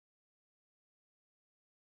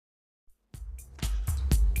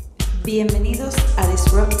Bienvenidos a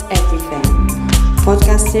Disrupt Everything,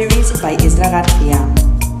 podcast series by Isra García.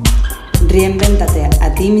 Reinvéntate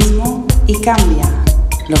a ti mismo y cambia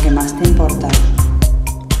lo que más te importa.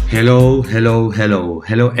 Hello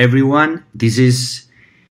everyone. This is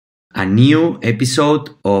a new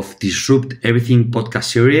episode of Disrupt Everything podcast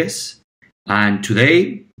series. And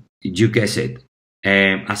today, you guess it,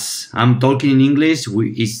 as I'm talking in English,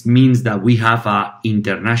 it means that we have an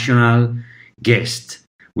international guest.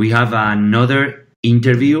 We have another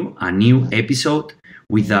interview, a new episode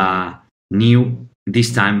with a new,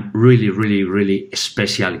 this time, really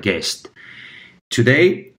special guest.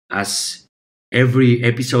 Today, as every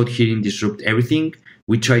episode here in Disrupt Everything,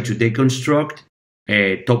 we try to deconstruct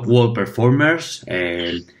top world performers,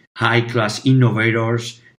 high-class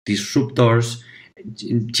innovators, disruptors,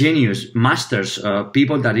 genius, masters,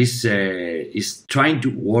 people that is trying to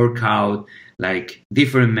work out like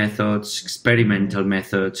different methods, experimental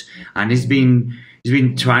methods, and it's been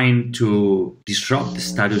trying to disrupt the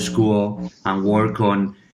status quo and work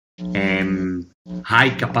on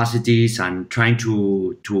high capacities and trying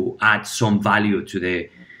to add some value to the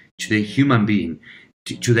human being.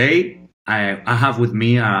 Today, I have with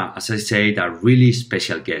me, as I said, a really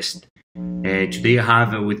special guest. Today I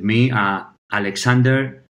have with me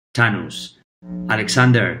Alexandre Tannous.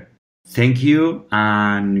 Alexander, thank you,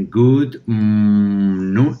 and good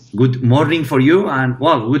morning for you, and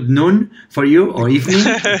good noon for you, or evening.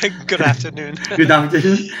 Good afternoon. Good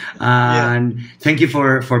afternoon, and thank you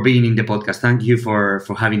for being in the podcast. Thank you for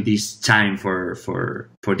having this time for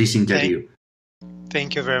this interview.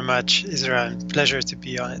 Thank you very much, Isra. Pleasure to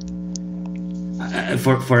be on it.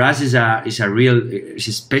 For us, it's a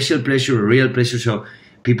special pleasure, a real pleasure. So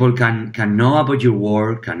people can know about your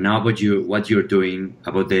work, can know about what you're doing,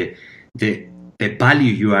 about the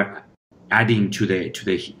value you are adding to the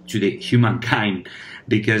humankind,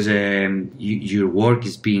 because your work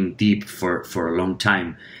is being deep for a long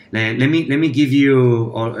time. Let me give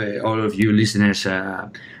you all of you listeners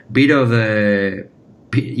a bit of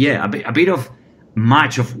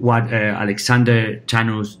much of what Alexandre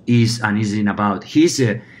Tannous is and isn't about. He's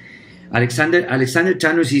Alexandre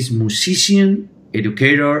Tannous is musician,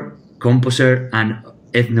 educator, composer, and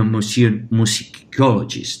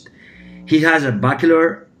ethnomusicologist. He has a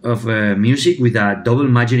Bachelor of Music with a double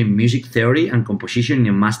major in music theory and composition and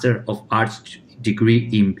a Master of Arts degree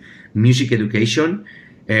in music education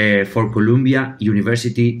for Columbia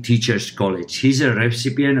University Teachers College. He's a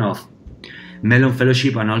recipient of Mellon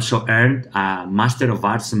Fellowship and also earned a Master of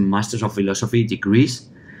Arts and Masters of Philosophy degrees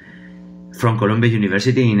from Columbia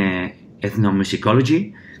University in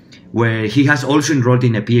ethnomusicology, where he has also enrolled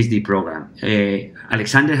in a PhD program.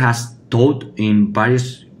 Alexander has taught in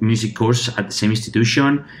various music courses at the same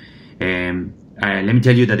institution. Let me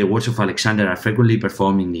tell you that the works of Alexander are frequently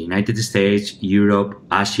performed in the United States, Europe,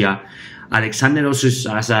 Asia. Alexander also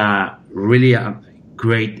has a really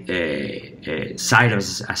great side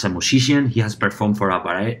as a musician. He has performed for a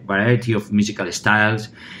variety of musical styles,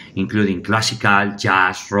 including classical,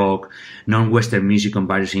 jazz, rock, non-Western music on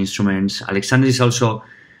various instruments. Alexander is also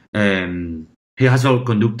he has also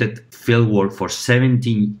conducted field work for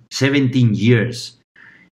 17 years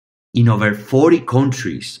in over 40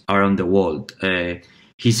 countries around the world.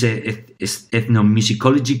 His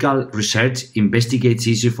ethnomusicological research investigates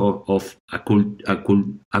issues of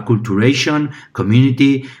acculturation,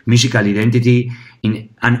 community, musical identity,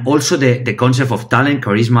 and also the concept of talent,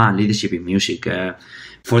 charisma, and leadership in music.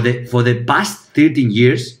 For the past 13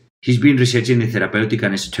 years, he's been researching the therapeutic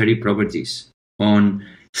and esoteric properties on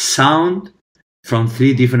sound from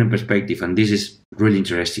 3 different perspectives, and this is really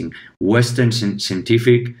interesting: Western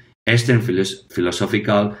scientific, Eastern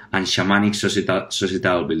philosophical, and shamanic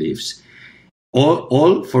societal beliefs,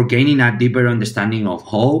 all for gaining a deeper understanding of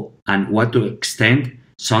how and what to extent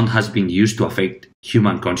sound has been used to affect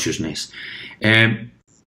human consciousness. The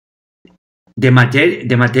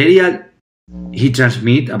material he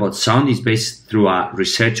transmits about sound is based through a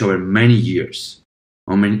research over many years.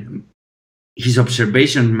 His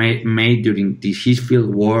observation made during his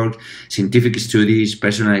field work, scientific studies,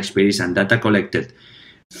 personal experience, and data collected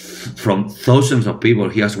from thousands of people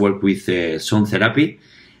he has worked with sound therapy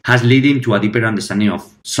has led him to a deeper understanding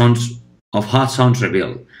of how sounds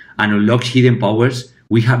reveal and unlocks hidden powers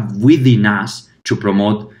we have within us to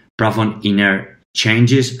promote profound inner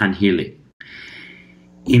changes and healing.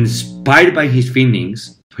 Inspired by his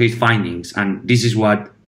findings, and this is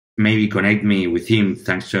what maybe connect me with him,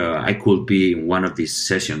 thanks to I could be in one of these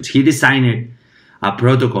sessions, he designed a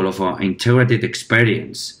protocol of an integrated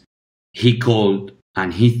experience he called,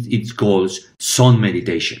 and it calls, sound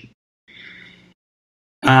meditation.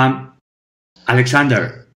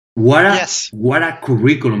 Alexander, Yes. What a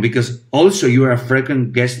curriculum, because also you are a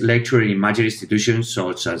frequent guest lecturer in major institutions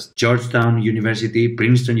such as Georgetown University,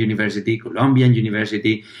 Princeton University, Columbia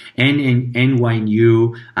University, and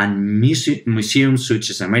NYU, and museums such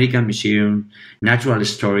as American Museum, Natural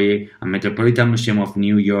History, and Metropolitan Museum of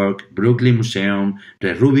New York, Brooklyn Museum,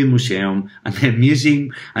 the Rubin Museum, and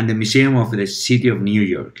the Museum of the City of New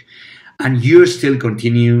York. And you still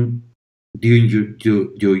continue doing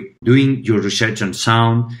your research on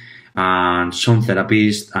sound and sound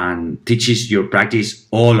therapist, and teaches your practice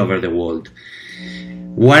all over the world.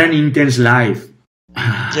 What an intense life.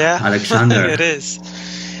 Yeah, Alexander. It is.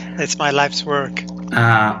 It's my life's work.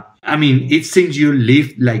 I mean, it seems you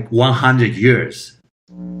lived like 100 years.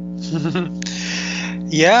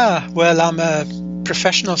 Yeah, well, I'm a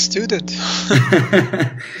professional student.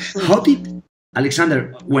 How did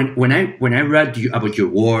Alexander, when I read about your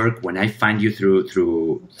work, when I find you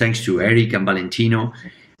through thanks to Eric and Valentino,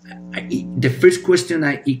 the first question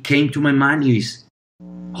it came to my mind is,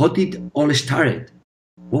 how did it all started?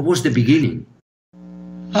 What was the beginning?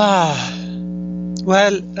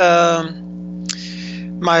 Well,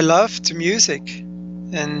 my love to music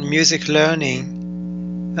and music learning,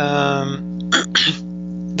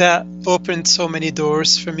 that opened so many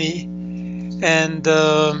doors for me, and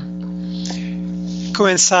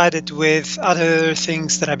coincided with other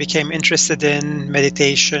things that I became interested in.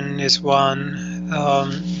 Meditation is one,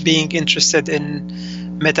 being interested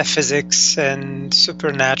in metaphysics and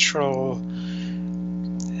supernatural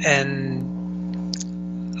and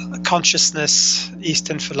consciousness,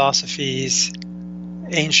 Eastern philosophies,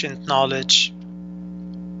 ancient knowledge.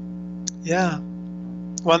 Yeah,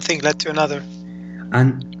 one thing led to another.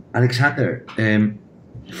 And Alexander,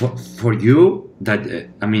 for you, that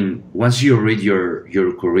I mean, once you read your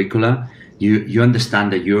curricula, you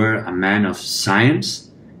understand that you're a man of science,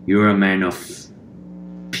 you're a man of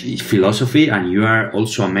philosophy, and you are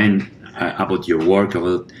also a man about your work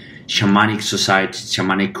about shamanic society,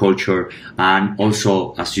 shamanic culture, and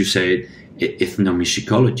also, as you said,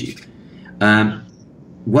 ethnomusicology.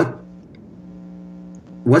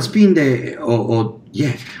 What's been the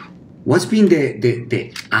what's been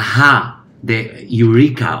the aha, the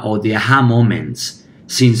eureka, or the aha moments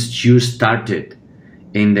since you started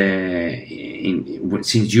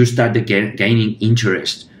since you started gaining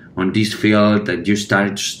interest on this field, that you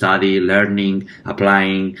started to study, learning,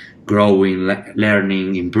 applying, growing,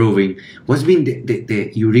 learning, improving? What's been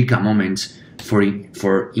the eureka moments for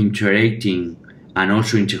interacting and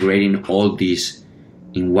also integrating all this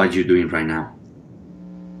in what you're doing right now?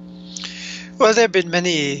 Well, there have been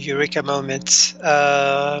many eureka moments,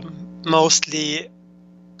 mostly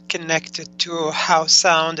connected to how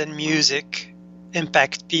sound and music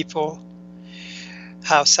impact people,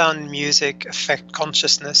 how sound and music affect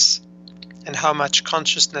consciousness, and how much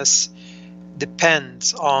consciousness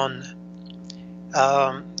depends on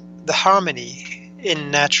the harmony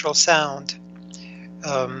in natural sound.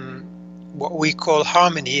 What we call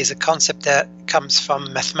harmony is a concept that comes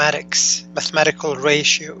from mathematics, mathematical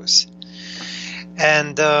ratios.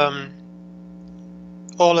 And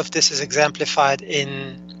all of this is exemplified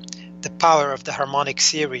in the power of the harmonic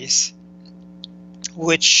series,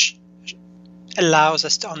 which allows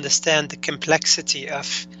us to understand the complexity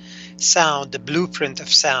of sound, the blueprint of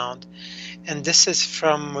sound. And this is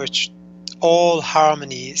from which all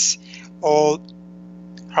harmonies, all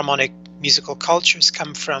harmonic musical cultures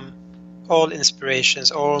come from, all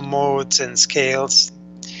inspirations, all modes and scales.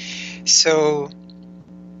 So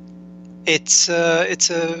it's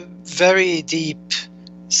a very deep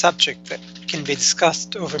subject that can be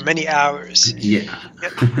discussed over many hours. Yeah.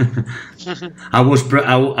 I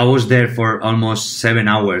was there for almost 7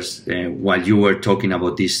 hours while you were talking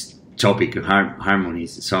about this topic,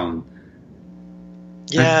 harmonies, sound.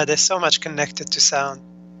 Yeah, there's so much connected to sound.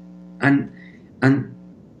 And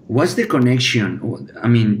what's the connection? I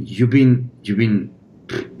mean, you've been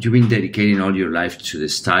dedicating all your life to the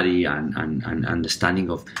study and understanding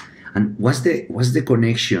of, and what's the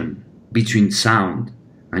connection between sound,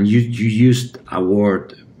 and you used a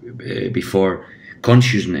word before,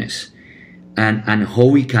 consciousness, and how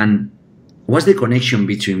we can, what's the connection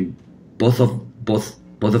between both of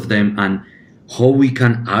them, and how we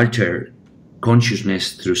can alter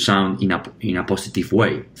consciousness through sound in a positive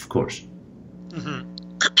way, of course. Mm-hmm.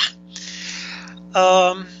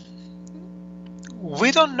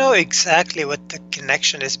 We don't know exactly what the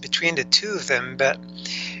connection is between the two of them, but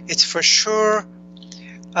it's for sure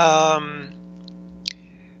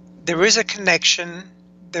there is a connection.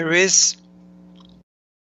 There is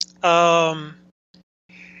well,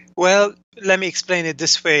 let me explain it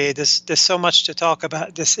this way. There's so much to talk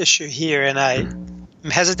about this issue here, and I'm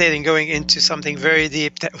hesitating going into something very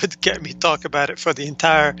deep that would get me talk about it for the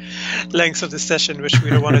entire length of the session, which we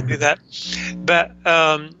don't want to do that. But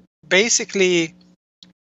basically,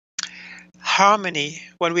 harmony,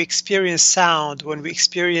 when we experience sound, when we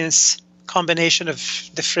experience combination of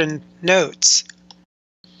different notes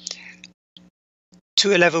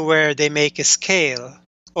to a level where they make a scale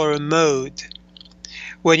or a mode.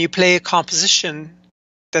 When you play a composition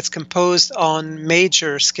that's composed on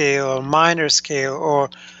major scale or minor scale or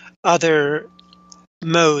other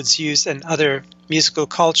modes used in other musical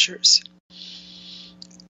cultures,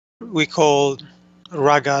 we call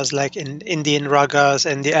ragas, like in Indian ragas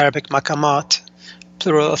and the Arabic maqamat,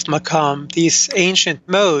 plural of maqam. These ancient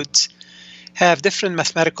modes have different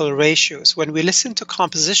mathematical ratios. When we listen to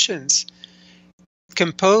compositions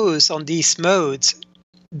composed on these modes,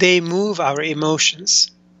 they move our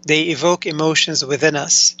emotions. They evoke emotions within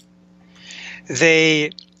us.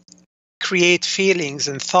 They create feelings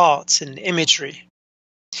and thoughts and imagery.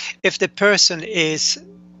 If the person is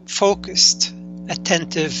focused,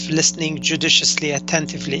 attentive, listening judiciously,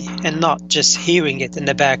 attentively, and not just hearing it in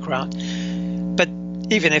the background. But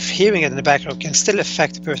even if hearing it in the background can still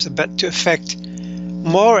affect the person, but to affect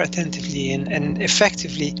more attentively and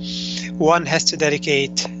effectively, one has to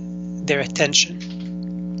dedicate their attention.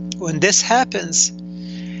 When this happens,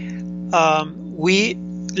 we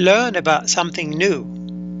learn about something new.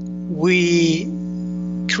 We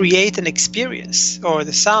create an experience, or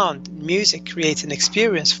the sound, music creates an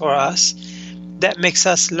experience for us that makes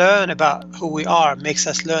us learn about who we are, makes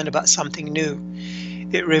us learn about something new.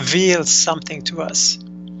 It reveals something to us.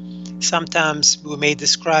 Sometimes we may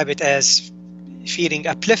describe it as feeling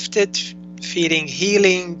uplifted, feeling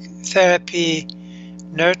healing, therapy,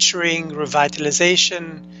 nurturing,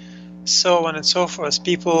 revitalization, so on and so forth.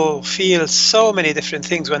 People feel so many different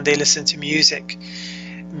things when they listen to music.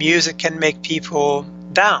 Music can make people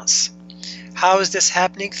dance. How is this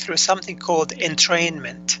happening? Through something called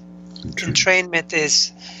entrainment. Entrainment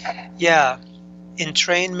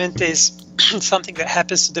is something that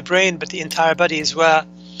happens to the brain, but the entire body as well.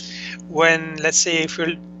 When, let's say, if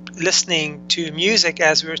we're listening to music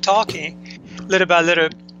as we're talking, little by little,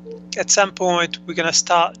 at some point, we're going to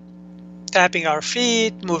start tapping our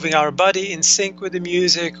feet, moving our body in sync with the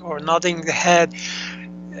music, or nodding the head.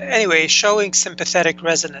 Anyway, showing sympathetic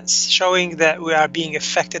resonance, showing that we are being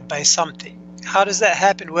affected by something. How does that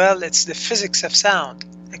happen? Well, it's the physics of sound,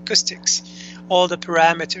 acoustics. All the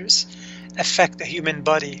parameters affect the human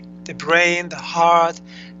body, the brain, the heart,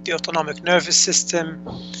 the autonomic nervous system,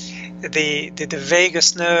 the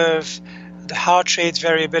vagus nerve, the heart rate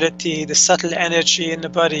variability, the subtle energy in the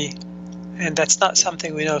body. And that's not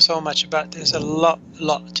something we know so much about. There's a lot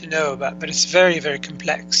to know about, but it's very, very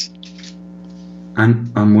complex.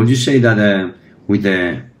 And would you say that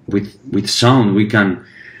with sound we can,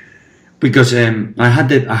 because I had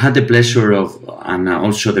the pleasure of, and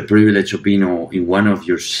also the privilege of being in one of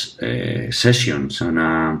your sessions, and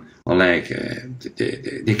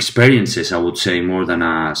the experiences, I would say, more than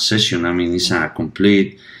a session. I mean, it's a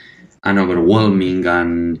complete and overwhelming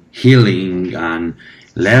and healing and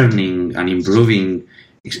learning and improving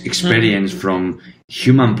experience from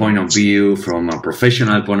human point of view, from a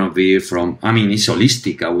professional point of view, it's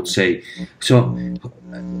holistic, I would say. So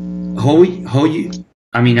how you,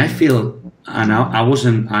 I feel, and I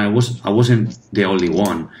wasn't the only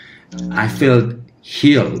one. I felt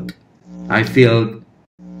healed. I felt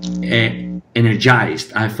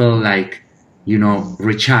energized. I felt like,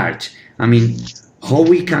 recharged. How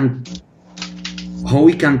we can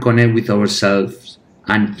connect with ourselves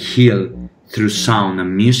and heal through sound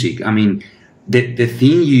and music. The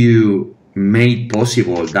thing you made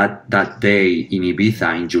possible that day in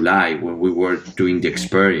Ibiza in July, when we were doing the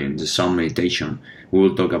experience, the sound meditation, we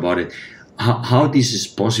will talk about it. How this is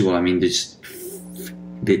possible?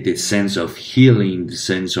 The sense of healing, the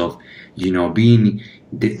sense of being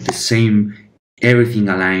the same, everything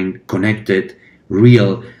aligned, connected,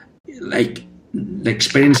 real, like the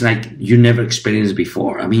experience like you never experienced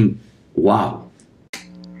before. Wow.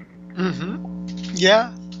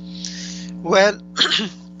 Yeah. Well,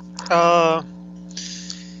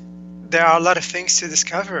 there are a lot of things to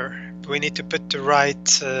discover. We need to put the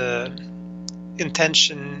right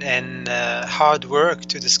intention and hard work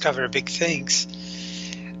to discover big things.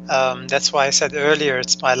 That's why I said earlier,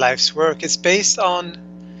 it's my life's work. It's based on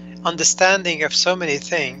understanding of so many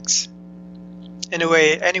things. In a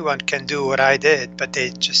way, anyone can do what I did, but they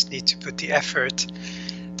just need to put the effort,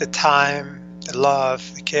 the time, the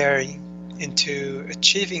love, the caring into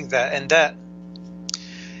achieving that, and that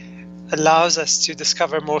allows us to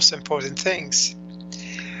discover most important things.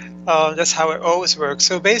 That's how it always works.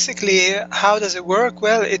 So basically, how does it work?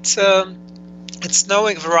 Well, it's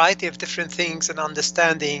knowing a variety of different things and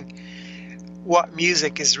understanding what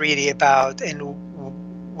music is really about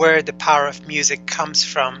and where the power of music comes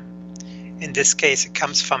from. In this case, it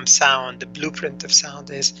comes from sound. The blueprint of sound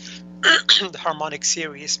is the harmonic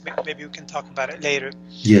series. Maybe we can talk about it later.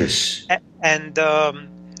 Yes. And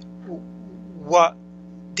what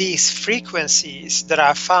these frequencies that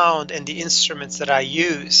are found in the instruments that I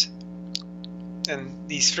use, and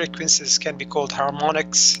these frequencies can be called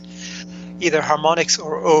harmonics, either harmonics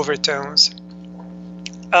or overtones.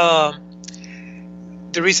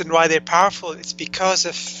 The reason why they're powerful is because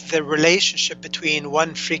of the relationship between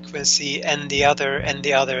one frequency and the other and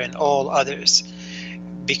the other and all others,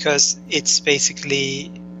 because it's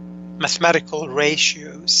basically mathematical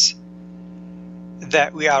ratios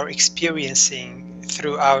that we are experiencing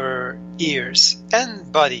through our ears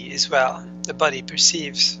and body as well. The body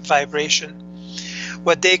perceives vibration.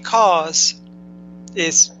 What they cause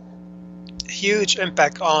is huge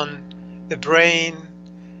impact on the brain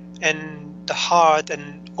and the heart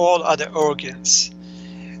and all other organs.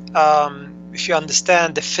 If you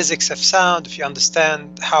understand the physics of sound, if you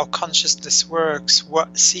understand how consciousness works,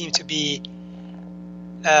 what seem to be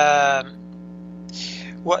the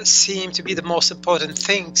most important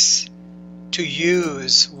things to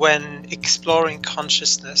use when exploring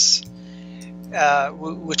consciousness,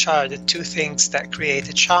 which are the two things that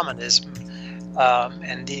created shamanism,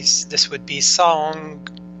 and this would be song,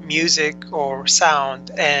 music or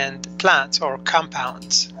sound, and plants or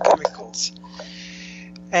compounds, chemicals,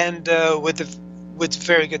 and with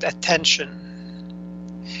very good attention.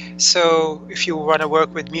 So if you want to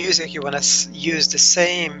work with music, you want to use the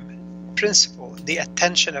same principle, the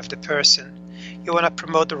attention of the person. You want to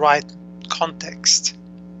promote the right context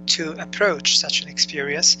to approach such an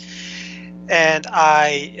experience. And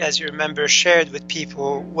I, as you remember, shared with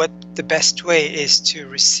people what the best way is to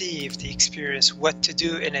receive the experience, what to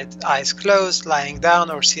do in it, eyes closed, lying down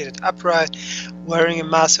or seated upright, wearing a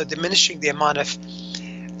mask, so diminishing the amount of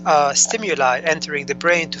stimuli entering the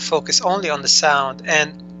brain to focus only on the sound,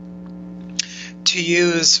 and to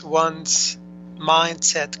use one's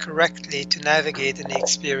mindset correctly to navigate in the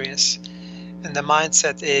experience. And the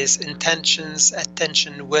mindset is intentions,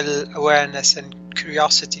 attention, will, awareness, and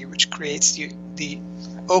curiosity, which creates the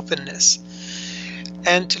openness.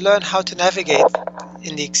 And to learn how to navigate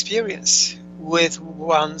in the experience with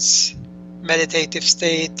one's meditative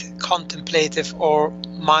state, contemplative or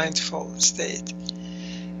mindful state.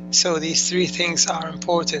 So these three things are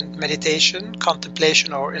important: meditation,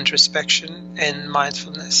 contemplation or introspection, and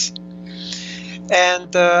mindfulness.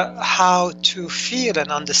 And how to feel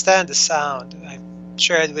and understand the sound. I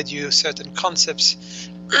shared with you certain concepts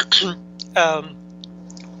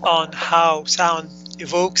on how sound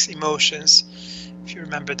evokes emotions. If you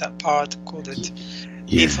remember that part, called it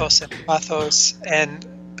ethos and pathos, and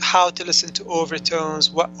how to listen to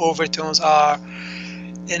overtones, what overtones are,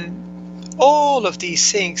 and all of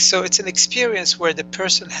these things. So it's an experience where the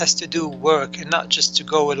person has to do work and not just to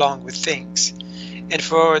go along with things. And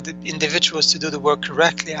for the individuals to do the work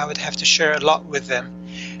correctly, I would have to share a lot with them,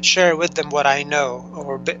 share with them what I know,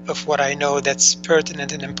 or a bit of what I know that's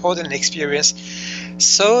pertinent and important in experience,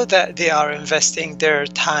 so that they are investing their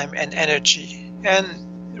time and energy and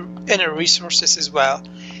inner resources as well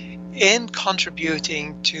in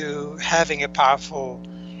contributing to having a powerful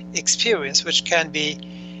experience, which can be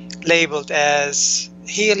labeled as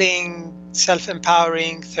healing,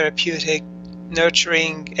 self-empowering, therapeutic,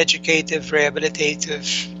 nurturing, educative,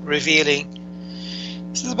 rehabilitative, revealing.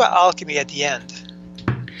 This is about alchemy at the end.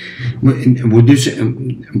 Would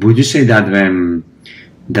you say that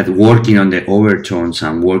that working on the overtones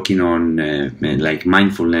and working on like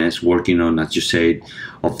mindfulness, working on, as you said,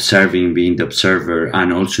 observing, being the observer,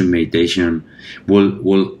 and also meditation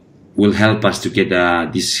will help us to get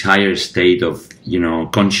this higher state of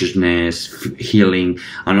consciousness, healing,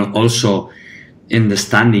 and also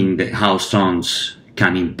understanding how sounds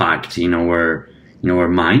can impact in our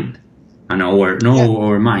mind, and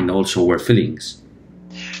our mind, also our feelings.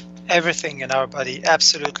 Everything in our body,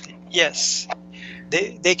 absolutely, yes.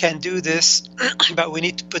 They can do this, but we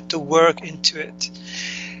need to put the work into it.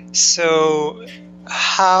 So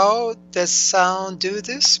how does sound do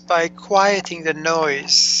this? By quieting the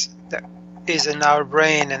noise that is in our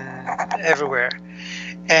brain and everywhere,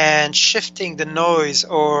 and shifting the noise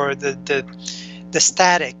or the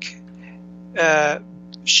static,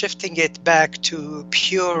 shifting it back to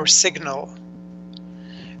pure signal.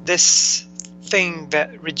 This thing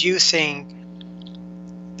that reducing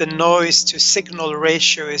the noise to signal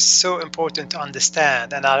ratio is so important to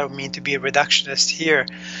understand. And I don't mean to be a reductionist here,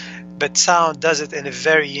 but sound does it in a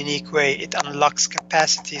very unique way. It unlocks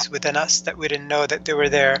capacities within us that we didn't know that they were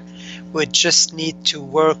there. We just need to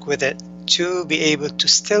work with it to be able to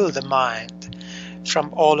still the mind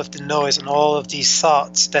from all of the noise and all of these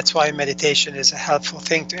thoughts. That's why meditation is a helpful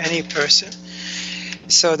thing to any person.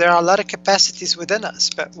 So there are a lot of capacities within us,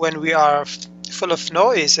 but when we are full of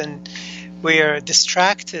noise and we are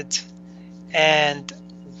distracted and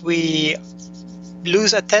we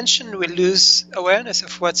lose attention, we lose awareness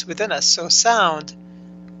of what's within us. So sound,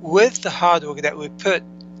 with the hard work that we put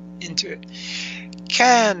into it,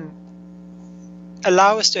 can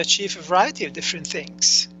allow us to achieve a variety of different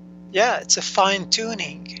things. Yeah, it's a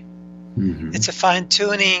fine-tuning. Mm-hmm. It's a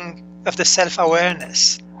fine-tuning of the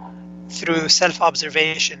self-awareness through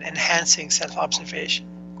self-observation, enhancing self-observation.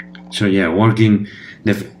 So yeah, working.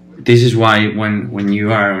 This is why when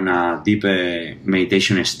you are in a deep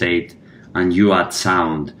meditation state and you add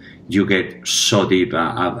sound, you get so deep.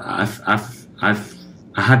 I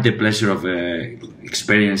had the pleasure of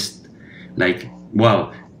experienced, like,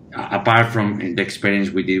 well, apart from the experience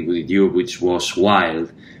we did with you, which was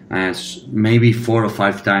wild, as maybe 4 or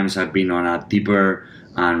 5 times I've been on a deeper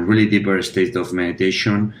and really deeper state of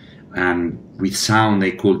meditation, and with sound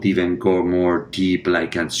I could even go more deep,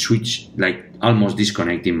 like, and switch, like almost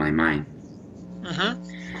disconnecting my mind.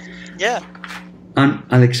 Mm-hmm. Yeah. And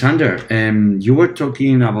Alexander, you were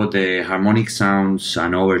talking about the harmonic sounds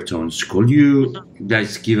and overtones. Could you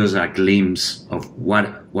guys give us a glimpse of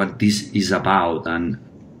what this is about and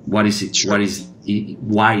what is it? Sure. What is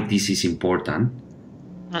why this is important?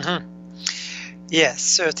 Mm-hmm. Yes,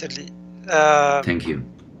 certainly. Thank you.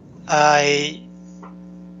 I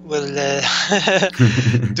will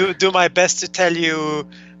do my best to tell you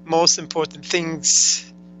most important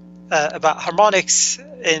things about harmonics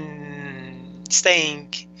in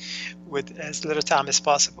staying with as little time as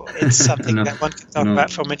possible. It's something that one can talk about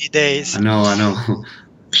for many days. I know.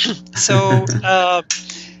 So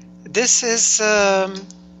this is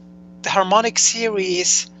the harmonic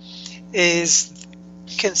series is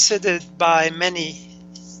considered by many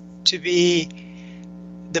to be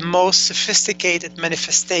the most sophisticated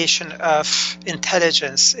manifestation of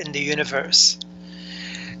intelligence in the universe.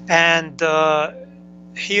 And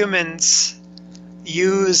humans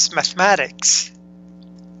use mathematics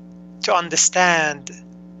to understand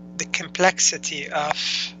the complexity of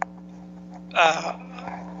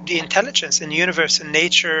the intelligence in the universe and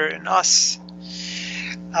nature and us.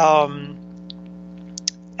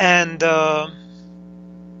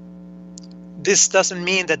 This doesn't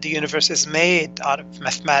mean that the universe is made out of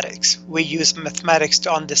mathematics. We use mathematics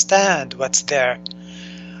to understand what's there.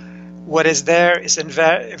 What is there is in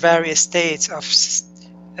various states of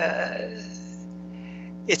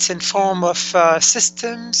it's in form of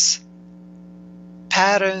systems,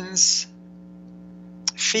 patterns,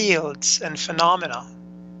 fields, and phenomena.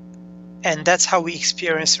 And that's how we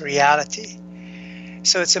experience reality.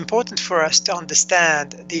 So it's important for us to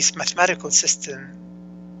understand these mathematical systems,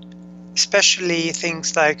 especially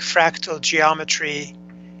things like fractal geometry.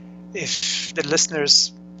 If the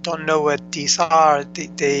listeners don't know what these are,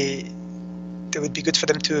 they would be good for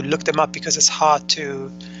them to look them up, because it's hard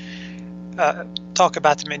to talk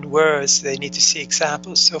about them in words. They need to see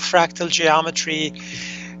examples. So fractal geometry,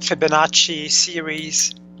 Fibonacci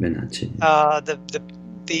series,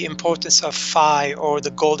 the importance of phi, or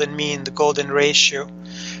the golden mean, the golden ratio.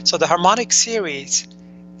 So the harmonic series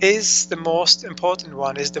is the most important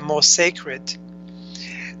one, is the most sacred,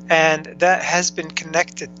 and that has been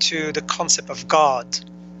connected to the concept of God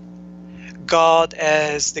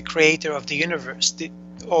as the creator of the universe,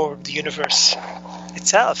 or the universe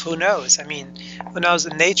itself. Who knows? I mean, who knows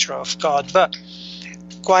the nature of God? But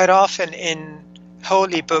quite often in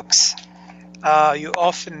holy books, you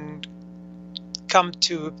often come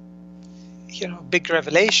to, big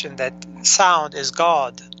revelation that sound is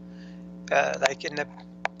God. Like in the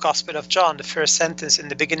Gospel of John, the first sentence, in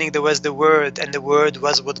the beginning there was the Word, and the Word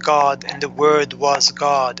was with God, and the Word was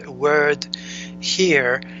God. A word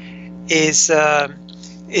here is a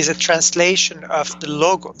translation of the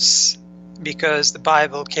Logos, because the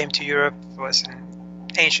Bible came to Europe, was in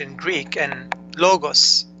ancient Greek, and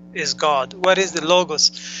Logos is God. What is the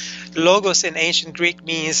Logos? Logos in ancient Greek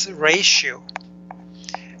means ratio.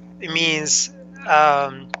 It means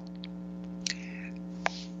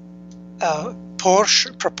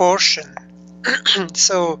proportion.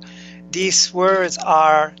 So these words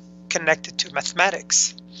are connected to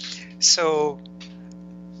mathematics. So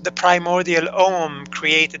the primordial Om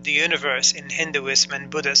created the universe in Hinduism and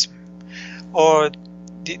Buddhism, or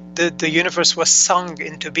the universe was sung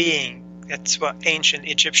into being. That's what ancient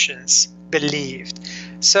Egyptians believed.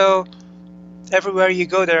 So everywhere you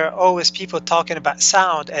go, there are always people talking about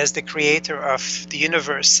sound as the creator of the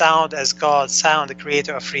universe, sound as God, sound the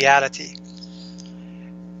creator of reality.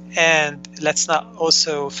 And let's not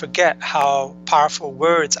also forget how powerful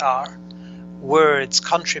words are. Words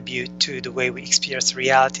contribute to the way we experience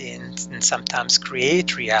reality and sometimes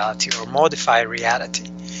create reality or modify reality.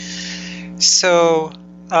 So,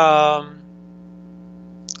 and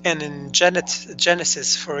in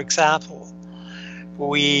Genesis, for example,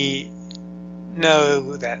 we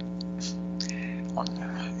know that,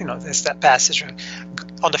 there's that passage.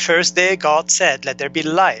 On the first day, God said, "Let there be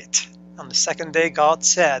light." On the second day, God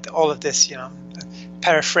said, all of this,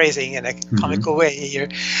 paraphrasing in a comical way here.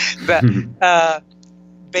 But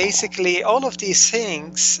basically, all of these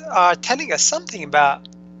things are telling us something about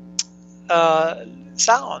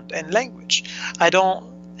sound and language. I don't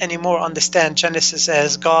anymore understand Genesis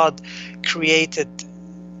as God created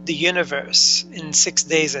the universe in 6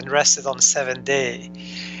 days and rested on the seventh day.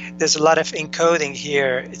 There's a lot of encoding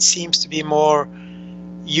here. It seems to be more,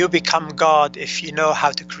 you become God if you know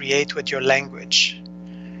how to create with your language.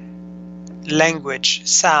 Language,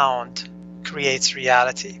 sound, creates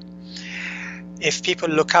reality. If people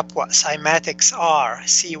look up what cymatics are,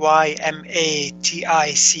 cymatics,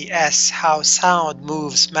 how sound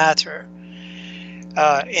moves matter,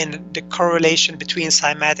 in the correlation between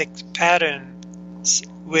cymatic patterns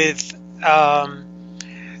with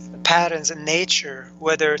patterns in nature,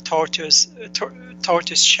 whether tortoise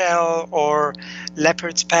shell or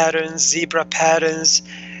leopard's patterns, zebra patterns,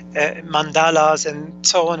 mandalas, and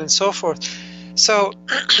so on and so forth. So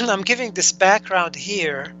I'm giving this background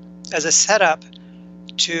here as a setup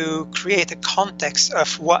to create a context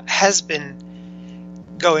of what has been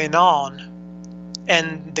going on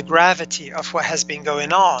and the gravity of what has been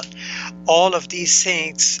going on. All of these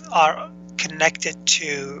things are connected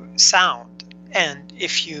to sound, and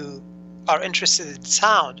if you are interested in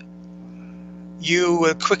sound, you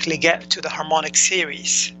will quickly get to the harmonic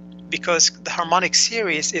series, because the harmonic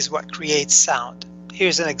series is what creates sound.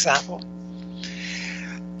 Here's an example.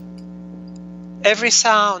 Every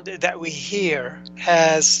sound that we hear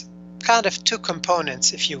has kind of two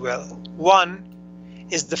components, if you will. One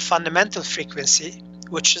is the fundamental frequency,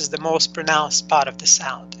 which is the most pronounced part of the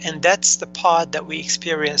sound, and that's the part that we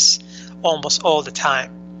experience almost all the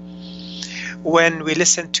time. When we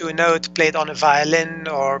listen to a note played on a violin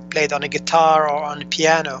or played on a guitar or on a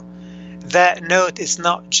piano, that note is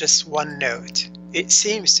not just one note. It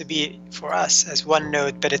seems to be for us as one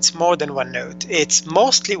note, but it's more than one note. It's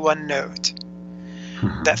mostly one note.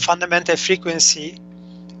 That fundamental frequency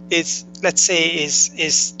is, let's say,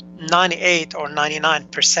 is 98 or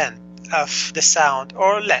 99% of the sound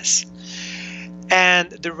or less. And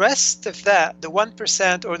the rest of that, the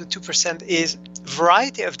 1% or the 2%, is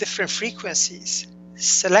variety of different frequencies,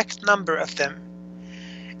 select number of them.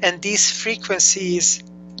 And these frequencies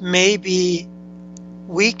may be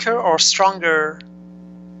weaker or stronger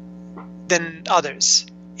than others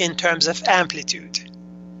in terms of amplitude,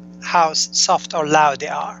 how soft or loud they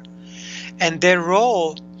are. And their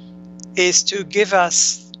role is to give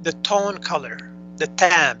us the tone color, the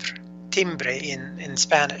timbre in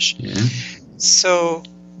Spanish. Yeah. So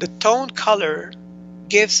the tone color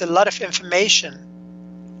gives a lot of information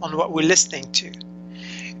on what we're listening to.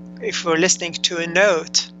 If we're listening to a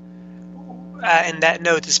note, and that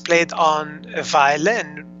note is played on a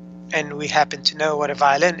violin, and we happen to know what a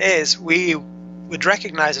violin is, we would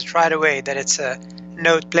recognize it right away that it's a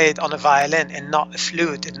note played on a violin and not a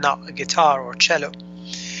flute and not a guitar or cello.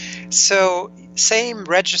 So same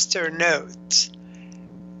register notes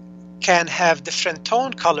can have different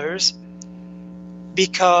tone colors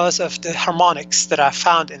because of the harmonics that are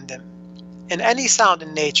found in them. In any sound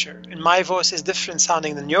in nature, and my voice is different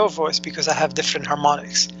sounding than your voice because I have different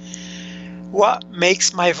harmonics. What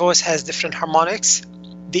makes my voice has different harmonics?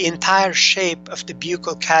 The entire shape of the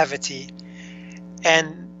buccal cavity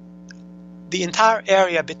and the entire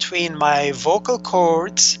area between my vocal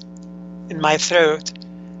cords in my throat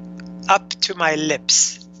up to my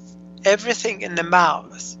lips. Everything in the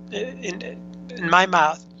mouth, in my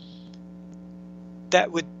mouth,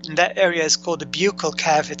 that area is called the buccal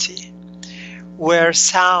cavity, where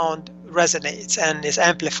sound resonates and is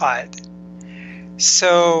amplified.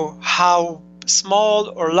 So how small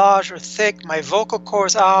or large or thick my vocal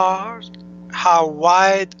cords are, how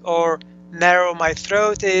wide or narrow my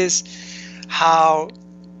throat is, how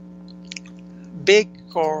big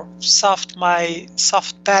or soft my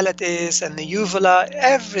soft palate is, and the uvula,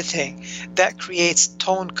 everything that creates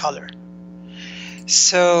tone color.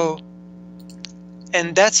 So,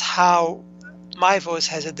 and that's how my voice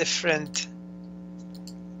has a different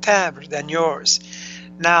timbre than yours.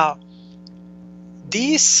 Now,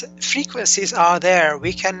 these frequencies are there.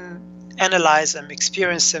 We can analyze them,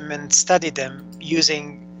 experience them, and study them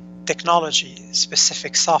using technology,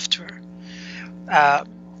 specific software.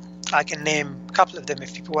 I can name a couple of them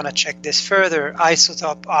if people want to check this further.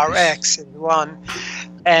 Isotope RX is one,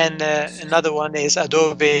 and another one is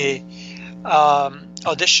Adobe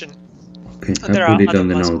Audition. Okay, I'll put it on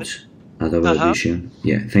the notes. Adobe Audition.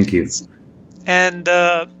 Yeah, thank you. And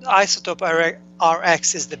Isotope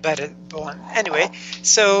RX is the better one. Anyway,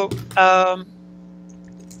 so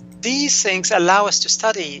these things allow us to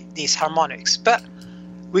study these harmonics, but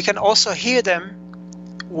we can also hear them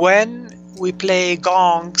when we play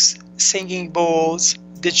gongs, singing bowls,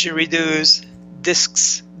 didgeridoos,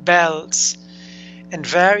 discs, bells, and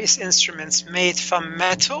various instruments made from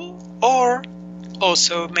metal or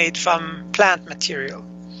also made from plant material.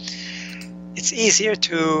 It's easier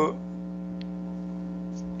to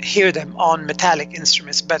hear them on metallic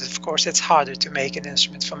instruments, but of course it's harder to make an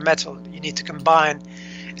instrument from metal. You need to combine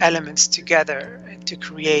elements together to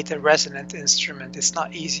create a resonant instrument. It's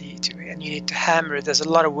not easy to, and you need to hammer it. There's a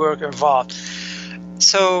lot of work involved.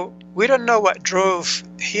 So we don't know what drove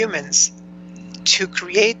humans to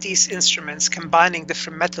create these instruments, combining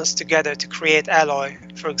different metals together to create alloy.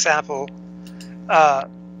 For example,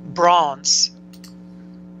 bronze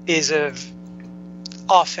is a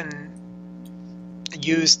often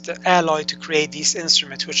used alloy to create these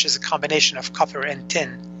instruments, which is a combination of copper and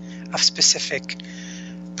tin of specific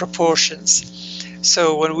proportions.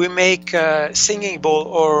 So when we make a singing bowl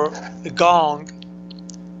or a gong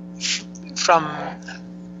from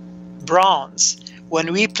bronze,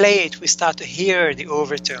 when we play it, we start to hear the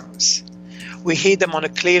overtones. We hear them on a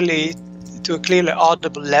clearly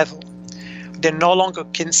audible level. They're no longer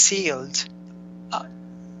concealed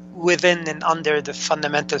within and under the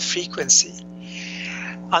fundamental frequency,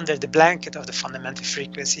 under the blanket of the fundamental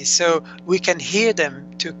frequency. So we can hear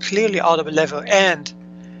them to a clearly audible level, and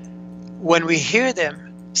when we hear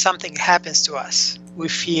them, something happens to us. We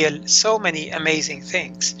feel so many amazing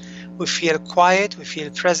things. We feel quiet, we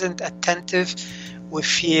feel present, attentive, we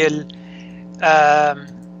feel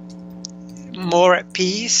more at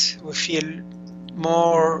peace, we feel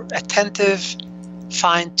more attentive,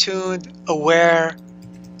 fine-tuned, aware.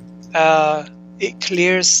 It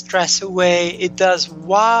clears stress away. It does a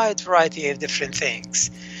wide variety of different things.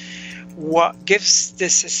 What gives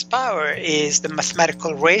this its power is the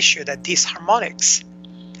mathematical ratio that these harmonics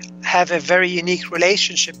have a very unique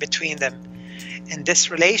relationship between them. And this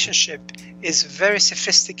relationship is a very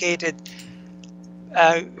sophisticated,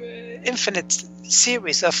 infinite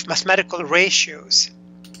series of mathematical ratios.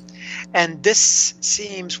 And this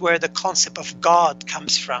seems where the concept of God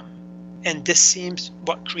comes from. And this seems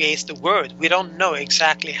what creates the word. We don't know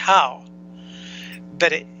exactly how,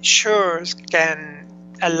 but it sure can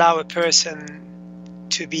allow a person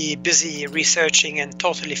to be busy researching and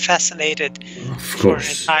totally fascinated for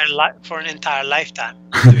an entire lifetime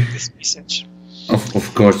doing this research.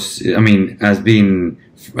 Of course, I mean,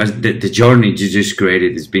 the journey you just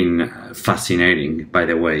created has been fascinating. By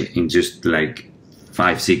the way, in just like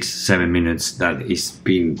 5, 6, 7 minutes that it's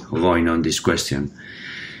been going on this question.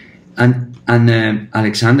 And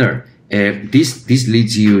Alexander, this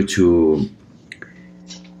leads you to.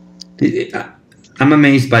 I'm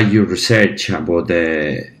amazed by your research about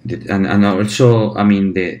and also, I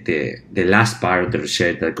mean, the last part of the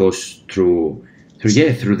research that goes through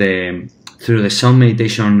the sound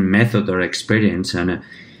meditation method or experience, and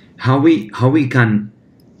how we can.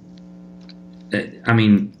 I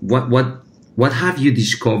mean, what have you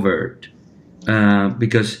discovered?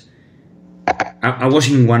 Because I was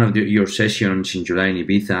in one of your sessions in July in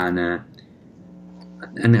Ibiza,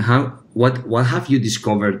 and what have you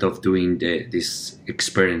discovered of doing these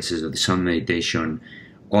experiences of the sound meditation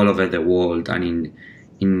all over the world, and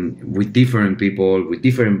with different people with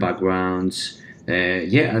different backgrounds?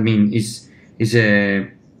 I mean,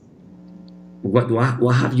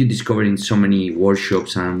 what have you discovered in so many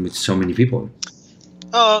workshops and with so many people?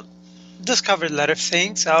 Discovered a lot of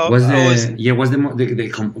things. What's the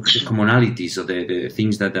commonalities of the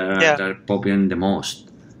things that are popping the most?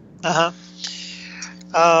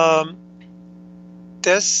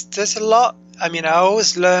 There's a lot. I mean, I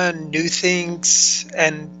always learn new things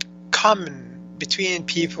and common between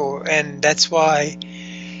people, and that's why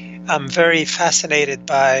I'm very fascinated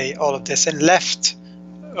by all of this, and left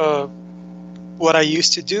what I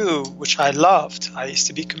used to do, which I loved. I used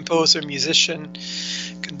to be composer, musician,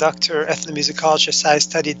 conductor, ethnomusicologist. I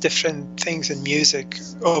studied different things in music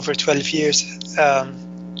over 12 years,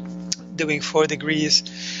 doing 4 degrees.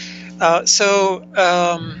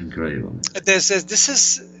 Incredible. This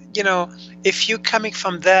is, if you're coming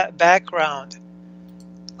from that background,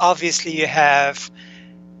 obviously you have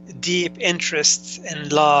deep interest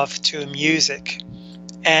and love to music.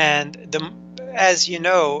 And as you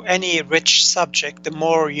know, any rich subject, the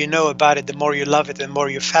more you know about it, the more you love it, the more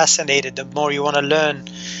you're fascinated, the more you want to learn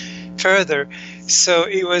further. So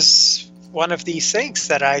it was one of these things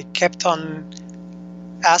that I kept on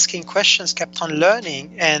asking questions, kept on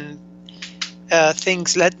learning, and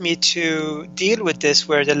things led me to deal with this,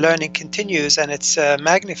 where the learning continues and it's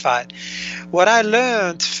magnified. What I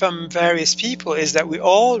learned from various people is that we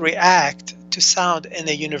all react to sound in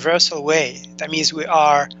a universal way. That means we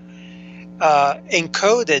are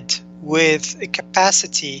encoded with a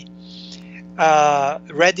capacity,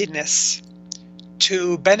 readiness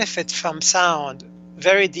to benefit from sound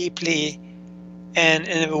very deeply and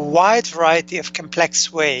in a wide variety of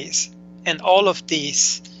complex ways. And all of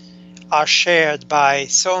these are shared by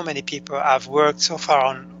so many people. I've worked so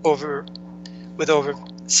far with over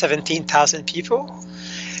 17,000 people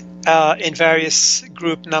in various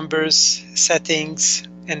group numbers, settings,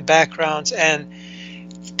 and backgrounds, and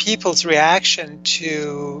people's reaction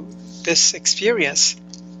to this experience,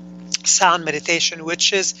 sound meditation,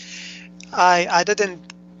 which is, I didn't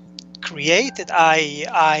create it,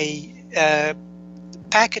 I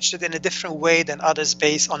packaged it in a different way than others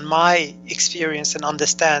based on my experience and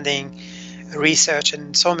understanding, research,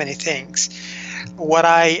 and so many things. What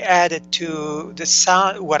I added to the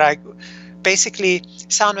sound, basically,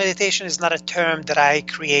 sound meditation is not a term that I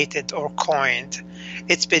created or coined.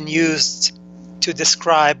 It's been used to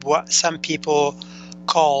describe what some people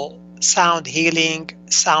call sound healing,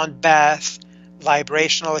 sound bath,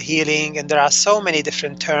 vibrational healing, and there are so many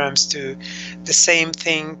different terms to the same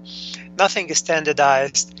thing. Nothing is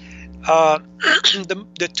standardized.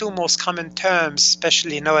 The two most common terms,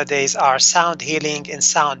 especially nowadays, are sound healing and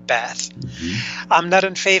sound bath. Mm-hmm. I'm not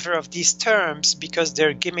in favor of these terms because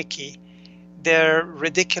they're gimmicky. They're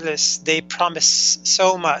ridiculous. They promise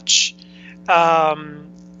so much.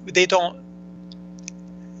 They don't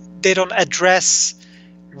address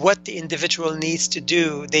what the individual needs to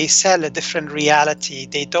do. They sell a different reality.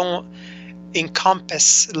 They don't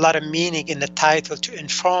encompass a lot of meaning in the title to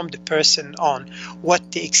inform the person on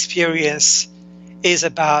what the experience is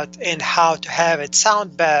about and how to have it.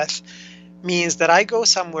 Sound bath means that I go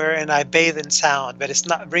somewhere and I bathe in sound, but it's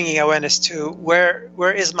not bringing awareness to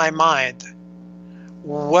where is my mind,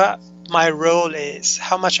 what my role is,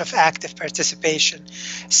 how much of active participation.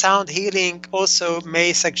 Sound healing also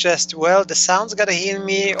may suggest, well, the sound's gonna heal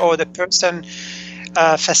me, or the person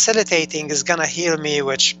facilitating is gonna heal me,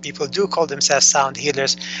 which people do call themselves sound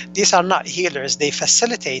healers. These are not healers, they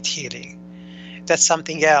facilitate healing. That's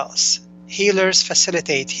something else. Healers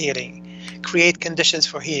facilitate healing, create conditions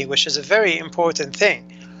for healing, which is a very important thing.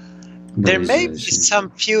 There may be some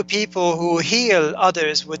few people who heal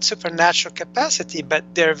others with supernatural capacity, but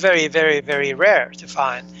they're very, very, very rare to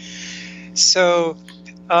find. So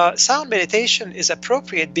sound meditation is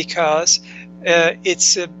appropriate because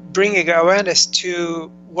it's bringing awareness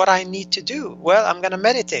to what I need to do. Well, I'm going to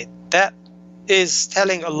meditate. That is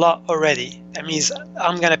telling a lot already. That means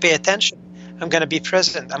I'm going to pay attention. I'm going to be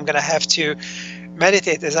present. I'm going to have to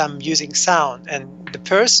meditate as I'm using sound. And the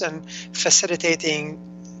person facilitating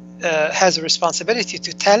has a responsibility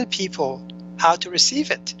to tell people how to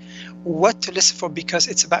receive it, what to listen for, because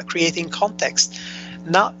it's about creating context.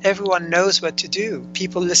 Not everyone knows what to do.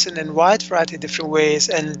 People listen in a wide variety of different ways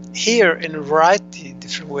and hear in a variety of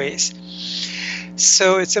different ways.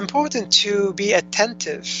 So it's important to be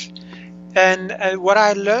attentive. And what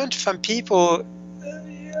I learned from people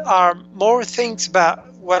are more things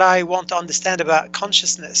about what I want to understand about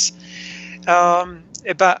consciousness,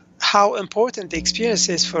 about how important the experience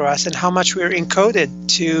is for us and how much we're encoded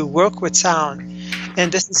to work with sound.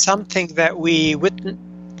 And this is something that we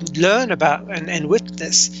learn about and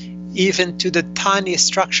witness even to the tiniest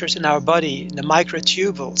structures in our body, the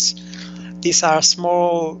microtubules. These are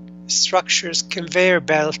small structures, conveyor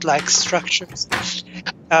belt-like structures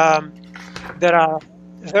that are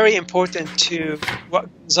very important to what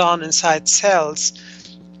goes on inside cells,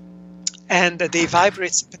 and they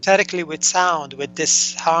vibrate sympathetically with sound, with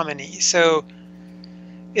this harmony. So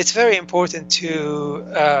it's very important to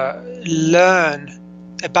learn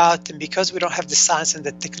about them, because we don't have the science and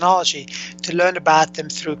the technology to learn about them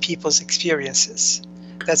through people's experiences.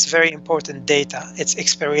 That's very important data. It's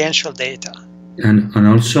experiential data. And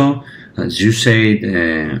also, as you said,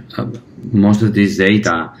 most of this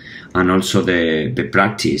data and also the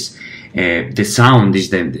practice, the sound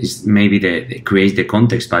is maybe creates the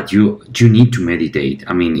context, but you need to meditate.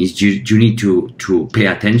 I mean, you need to pay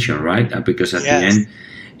attention, right? Because at the end,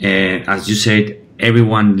 as you said,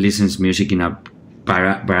 everyone listens music in a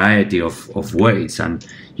variety of ways, and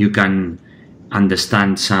you can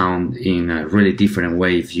understand sound in a really different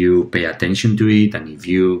way if you pay attention to it, and if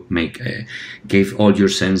you give all your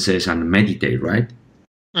senses and meditate, right?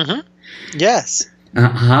 Mm-hmm. Yes.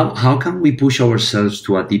 How can we push ourselves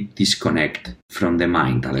to a deep disconnect from the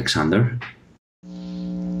mind, Alexander?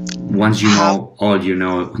 Once you know all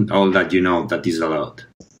that you know, that is a lot.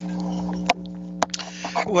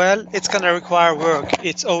 Well, it's going to require work.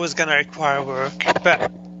 It's always going to require work. But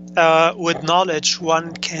with knowledge,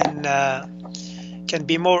 one can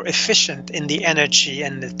be more efficient in the energy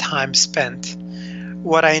and the time spent.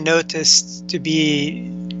 What I noticed to be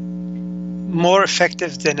more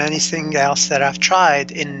effective than anything else that I've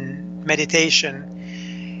tried in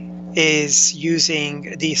meditation is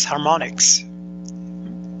using these harmonics.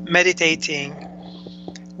 Meditating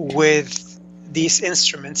with these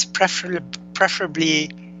instruments, preferably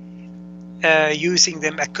using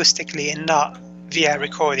them acoustically and not via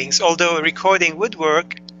recordings. Although a recording would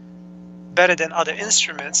work better than other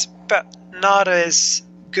instruments, but not as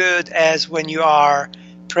good as when you are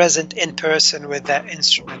present in person with that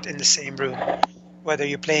instrument in the same room. Whether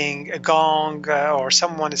you're playing a gong or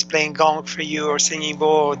someone is playing gong for you, or singing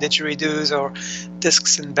bowl or didgeridoos or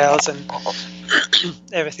discs and bells and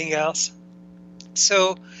everything else.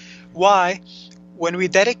 So why? When we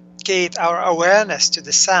dedicate our awareness to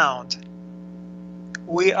the sound,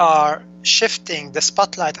 we are shifting the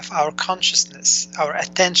spotlight of our consciousness, our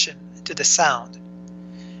attention to the sound.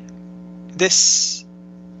 This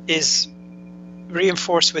is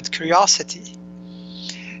reinforced with curiosity.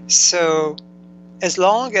 So as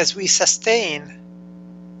long as we sustain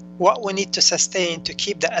what we need to sustain to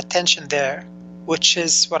keep the attention there, which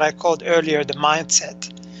is what I called earlier the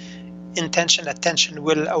mindset, intention, attention,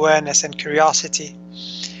 will, awareness, and curiosity,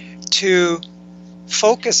 to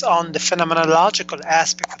focus on the phenomenological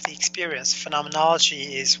aspect of the experience.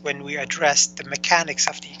 Phenomenology is when we address the mechanics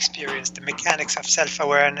of the experience, the mechanics of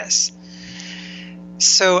self-awareness.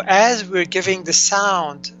 So as we're giving the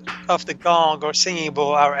sound of the gong or singing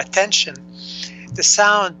bowl our attention, the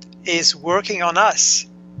sound is working on us.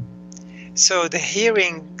 So the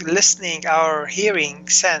hearing, listening, our hearing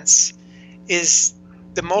sense is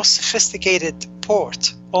the most sophisticated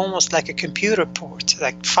port, almost like a computer port,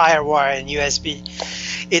 like FireWire and USB.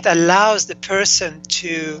 It allows the person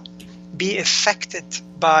to be affected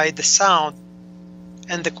by the sound,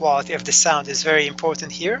 and the quality of the sound is very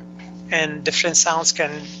important here. And different sounds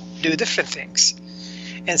can do different things.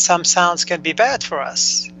 And some sounds can be bad for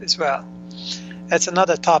us as well. That's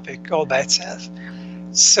another topic all by itself.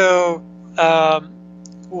 So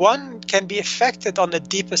one can be affected on the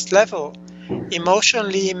deepest level,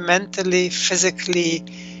 emotionally, mentally, physically,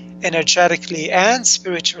 energetically, and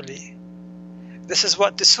spiritually. This is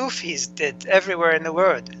what the Sufis did everywhere in the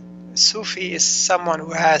world. A Sufi is someone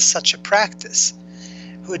who has such a practice,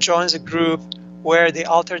 who joins a group where they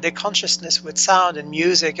alter their consciousness with sound and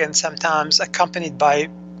music, and sometimes accompanied by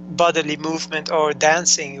bodily movement or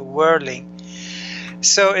dancing, whirling.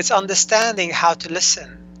 So it's understanding how to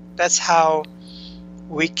listen. That's how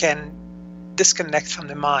we can disconnect from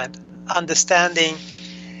the mind. Understanding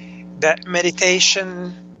that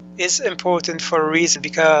meditation is important for a reason,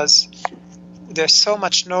 because there's so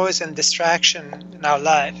much noise and distraction in our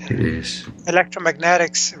life. It is.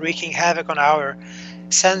 Electromagnetics wreaking havoc on our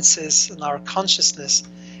senses and our consciousness.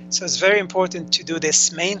 So it's very important to do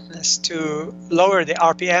this maintenance, to lower the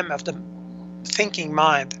RPM of the thinking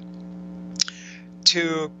mind,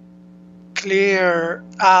 to clear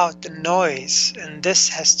out the noise, and this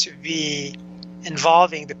has to be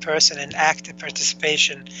involving the person in active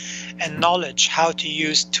participation and knowledge how to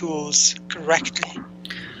use tools correctly.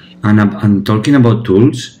 And I'm talking about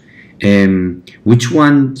tools. Which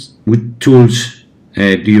tools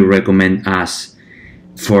do you recommend us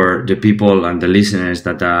for the people and the listeners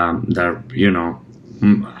that are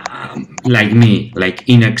like me, like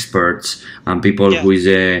inexperts, and people who is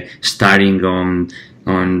starting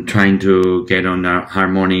on trying to get on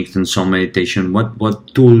harmonics and some meditation?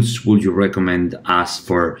 What tools would you recommend us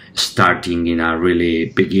for starting in a really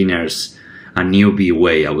beginners, a newbie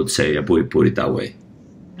way? I would say, I would put it that way.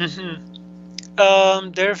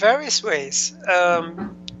 Mm-hmm. There are various ways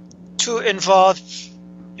to involve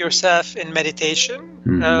yourself in meditation.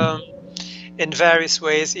 In various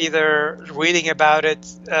ways, either reading about it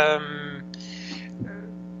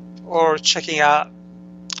or checking out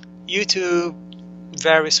YouTube,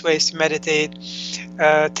 various ways to meditate,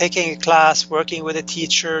 taking a class, working with a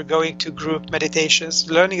teacher, going to group meditations,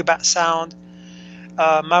 learning about sound.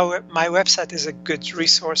 My website is a good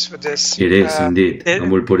resource for this. It is indeed.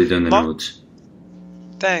 And we'll put it in the notes.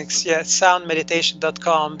 Thanks. Yeah,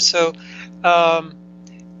 soundmeditation.com. So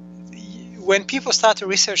when people start to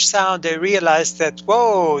research sound, they realize that,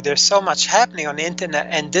 whoa, there's so much happening on the internet,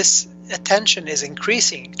 and this attention is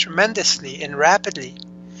increasing tremendously and rapidly.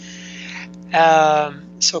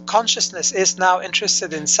 So consciousness is now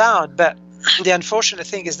interested in sound, but the unfortunate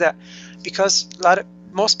thing is that because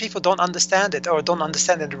most people don't understand it, or don't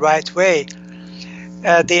understand it the right way,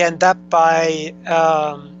 they end up by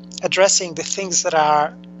addressing the things that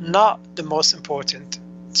are not the most important.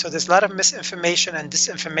 So there's a lot of misinformation and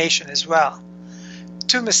disinformation as well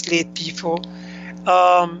to mislead people.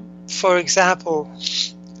 For example,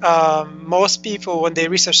 most people, when they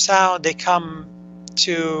research sound, they come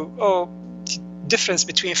to difference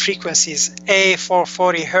between frequencies, A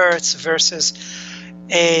 440 hertz versus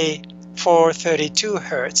A 432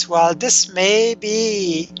 hertz. While this may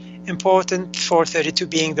be important, 432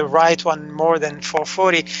 being the right one more than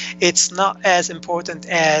 440, it's not as important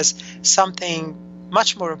as something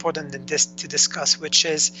much more important than this to discuss, which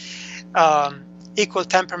is equal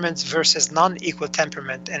temperaments versus non-equal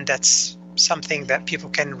temperament, and that's something that people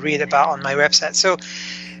can read about on my website. So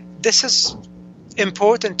this is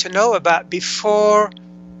important to know about before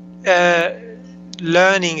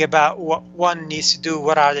learning about what one needs to do,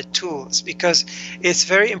 what are the tools, because it's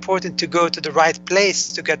very important to go to the right place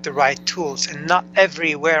to get the right tools, and not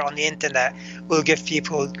everywhere on the internet will give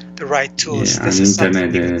people the right tools. Yeah, this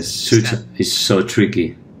internet is so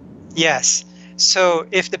tricky. Yes. So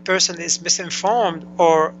if the person is misinformed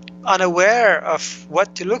or unaware of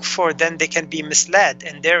what to look for, then they can be misled,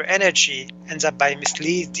 and their energy ends up by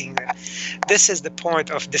misleading them. This is the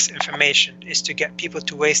point of disinformation, is to get people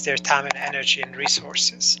to waste their time and energy and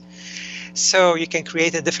resources. So you can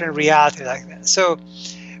create a different reality like that. So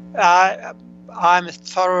I'm a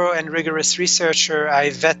thorough and rigorous researcher.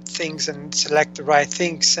 I vet things and select the right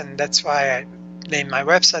things, and that's why I name my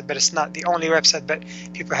website, but it's not the only website, but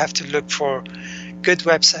people have to look for good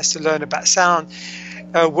websites to learn about sound.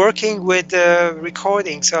 Working with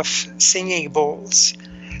recordings of singing bowls,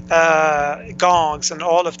 gongs, and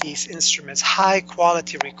all of these instruments, high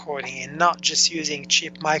quality recording, and not just using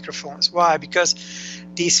cheap microphones. Why? Because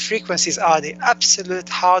these frequencies are the absolute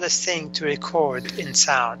hardest thing to record in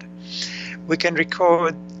sound. We can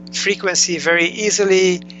record frequency very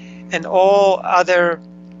easily, and all other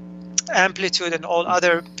amplitude and all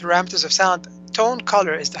other parameters of sound. Tone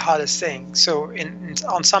color is the hardest thing. So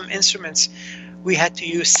on some instruments, we had to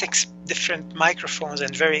use 6 different microphones,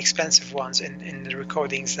 and very expensive ones in the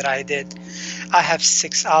recordings that I did. I have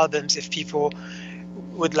 6 albums. If people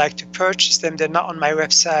would like to purchase them, they're not on my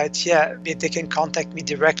website. Yeah, they can contact me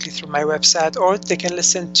directly through my website, or they can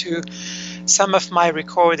listen to some of my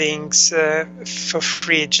recordings for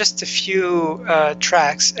free, just a few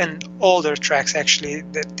tracks, and older tracks actually,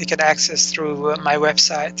 that they can access through my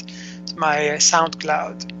website, my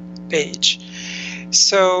SoundCloud page.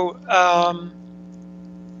 So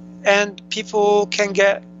and people can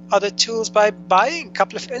get other tools by buying a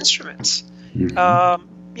couple of instruments.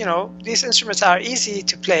 You know, these instruments are easy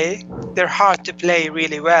to play. They're hard to play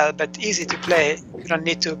really well, but easy to play. You don't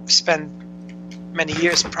need to spend many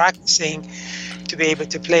years practicing to be able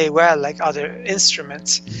to play well like other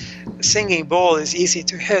instruments. A singing bowl is easy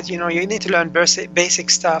to hit. You know, you need to learn basic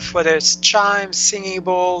stuff, whether it's chimes, singing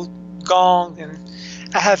bowl, gong, and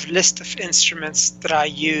I have a list of instruments that I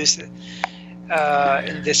use in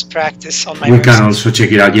this practice on my website. We can also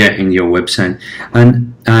check it out, yeah, in your website.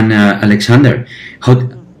 And Alexander, how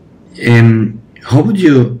would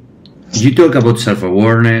you talk about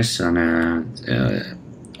self-awareness and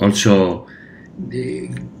also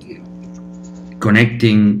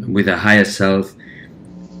connecting with a higher self?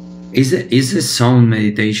 Is the sound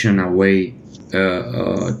meditation a way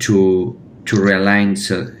to realign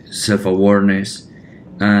self-awareness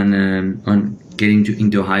and on getting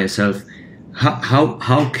into higher self? How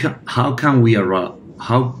can we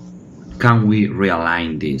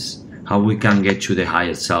realign this? How we can get to the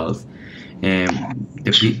higher self?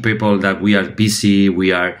 The people that we are busy,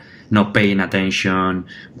 we are not paying attention,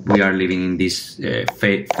 we are living in this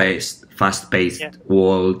fast-paced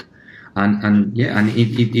world, and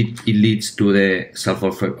it leads to the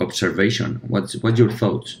self-observation. What's your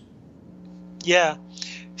thoughts? Yeah.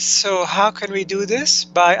 So how can we do this?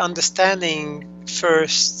 By understanding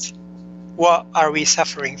first, what are we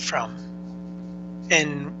suffering from,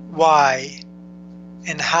 and why,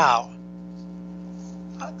 and how.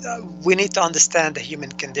 We need to understand the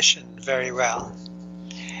human condition very well,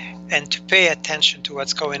 and to pay attention to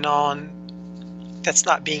what's going on that's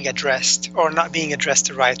not being addressed, or not being addressed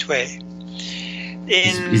the right way.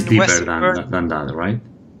 It's deeper than that, right?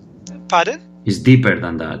 Pardon? It's deeper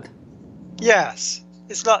than that. Yes,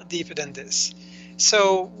 it's a lot deeper than this.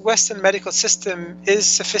 So Western medical system is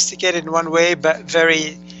sophisticated in one way, but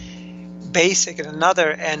very basic in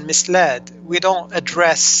another, and misled. We don't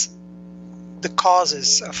address the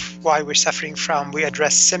causes of why we're suffering from. We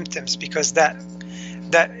address symptoms because that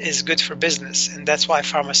is good for business, and that's why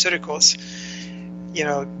pharmaceuticals,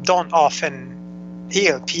 don't often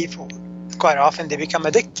heal people. Quite often they become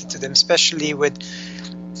addicted to them, especially with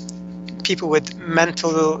people with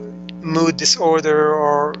mental mood disorder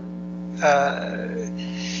or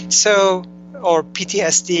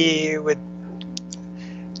PTSD, with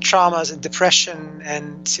traumas and depression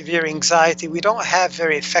and severe anxiety. We don't have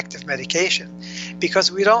very effective medication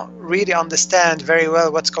because we don't really understand very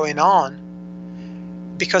well what's going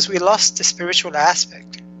on, because we lost the spiritual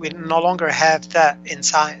aspect. We no longer have that in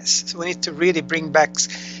science. So we need to really bring back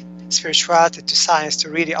spirituality to science to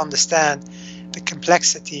really understand the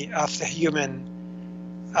complexity of the human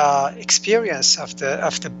experience, of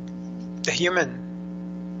the human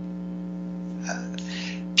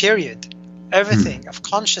period, everything of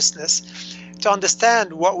consciousness, to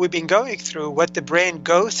understand what we've been going through, what the brain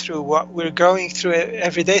goes through, what we're going through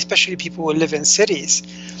every day, especially people who live in cities,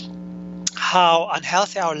 how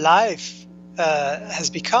unhealthy our life has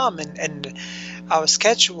become, and our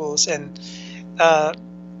schedules, and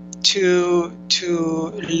to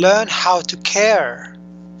learn how to care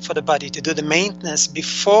for the body, to do the maintenance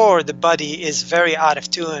before the body is very out of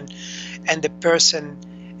tune and the person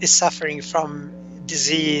is suffering from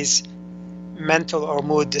disease, mental or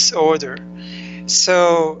mood disorder.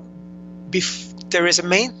 So there is a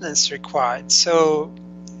maintenance required. So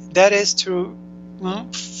that is to,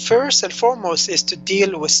 first and foremost, is to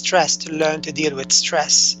deal with stress, to learn to deal with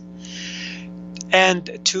stress,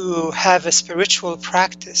 and to have a spiritual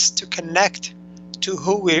practice to connect to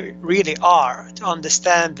who we really are, to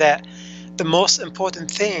understand that the most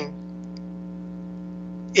important thing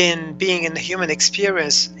in being in the human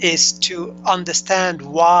experience is to understand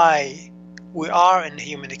why we are in the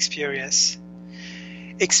human experience.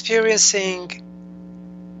 Experiencing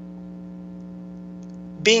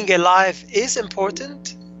being alive is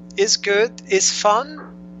important, is good, is fun,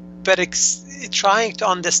 but trying to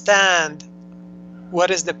understand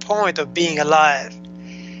what is the point of being alive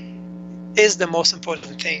is the most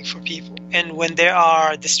important thing for people. And when they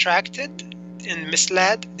are distracted and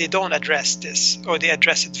misled, they don't address this, or they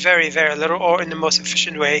address it very, very little, or in the most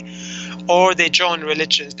efficient way, or they join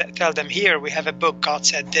religions that tell them, here, we have a book, God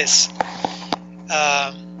said this.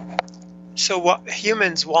 So what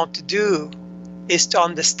humans want to do is to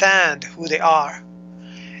understand who they are,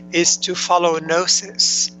 is to follow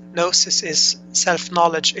gnosis. Gnosis is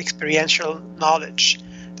self-knowledge, experiential knowledge.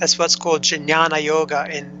 That's what's called jnana yoga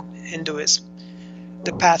in Hinduism,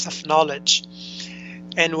 the path of knowledge.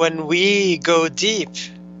 And when we go deep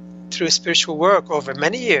through spiritual work over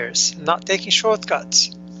many years, not taking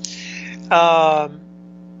shortcuts, and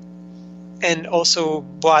also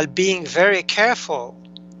while being very careful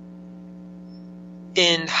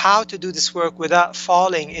in how to do this work without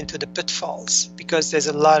falling into the pitfalls, because there's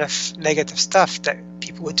a lot of negative stuff that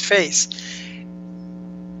people would face.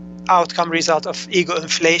 Outcome result of ego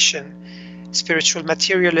inflation, spiritual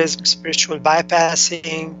materialism, spiritual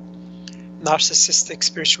bypassing, narcissistic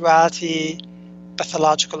spirituality,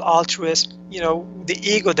 pathological altruism. The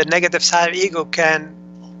ego, the negative side of ego, can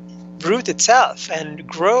root itself and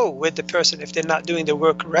grow with the person if they're not doing the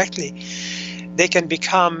work correctly. They can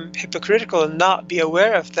become hypocritical and not be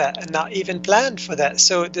aware of that and not even plan for that.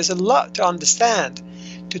 So there's a lot to understand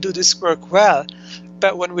to do this work well.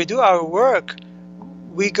 But when we do our work,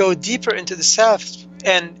 we go deeper into the self.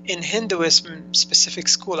 And in Hinduism, specific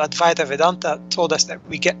school, Advaita Vedanta, told us that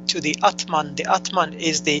we get to the Atman. The Atman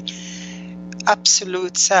is the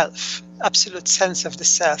absolute self, absolute sense of the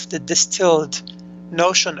self, the distilled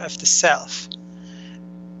notion of the self.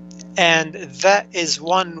 And that is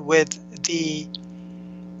one with the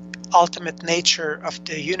ultimate nature of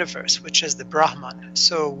the universe, which is the Brahman.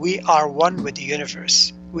 So we are one with the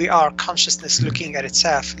universe. We are consciousness looking at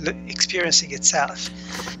itself, experiencing itself.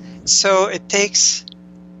 So it takes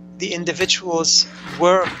the individual's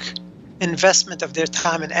work, investment of their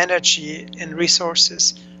time and energy and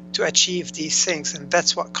resources to achieve these things, and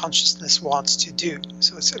that's what consciousness wants to do.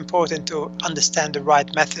 So it's important to understand the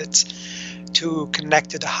right methods to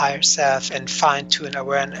connect to the higher self and fine-tune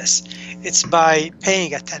awareness. It's by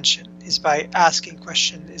paying attention, it's by asking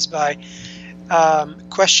questions, it's by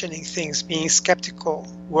questioning things, being skeptical,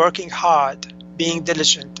 working hard, being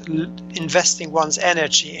diligent, investing one's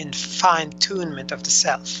energy in fine-tunement of the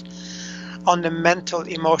self on the mental,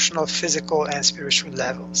 emotional, physical, and spiritual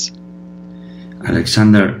levels.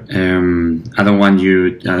 Alexander, I don't want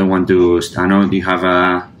to. I know you have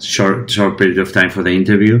a short period of time for the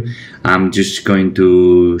interview. I'm just going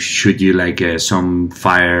to shoot you like some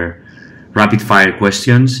rapid fire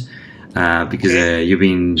questions because you've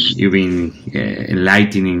been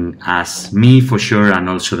enlightening us, me for sure, and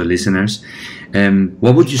also the listeners.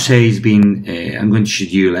 What would you say has been? I'm going to shoot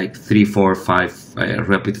you like 3, 4, 5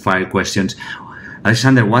 rapid fire questions.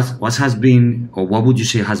 Alexander, what has been, or what would you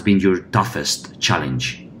say has been your toughest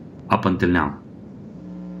challenge up until now?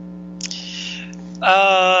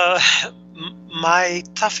 My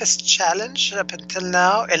toughest challenge up until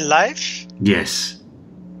now in life? Yes.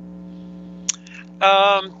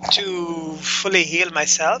 To fully heal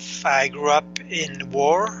myself. I grew up in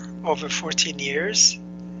war over 14 years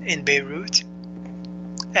in Beirut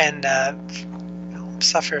and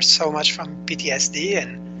suffered so much from PTSD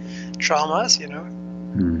and traumas, you know.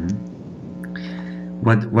 Mm-hmm.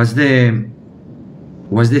 What was the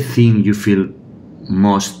thing you feel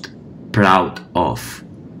most proud of?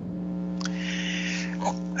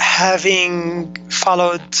 Having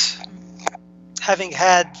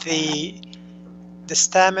had the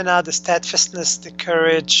stamina, the steadfastness, the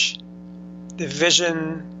courage, the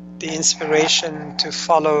vision, the inspiration to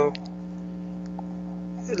follow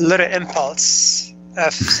a little impulse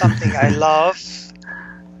of something I love,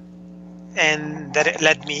 and that it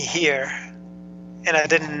led me here, and I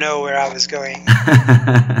didn't know where I was going.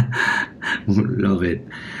 Love it.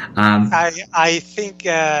 I think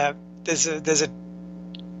this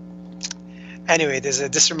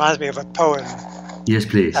reminds me of a poem. Yes,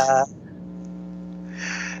 please.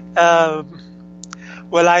 Well,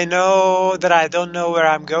 I know that I don't know where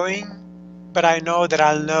I'm going, but I know that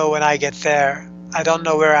I'll know when I get there. I don't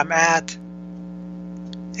know where I'm at,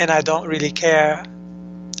 and I don't really care.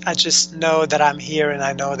 I just know that I'm here and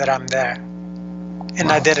I know that I'm there. And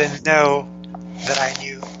wow. I didn't know that I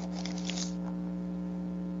knew.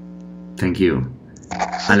 Thank you.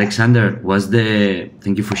 Alexander,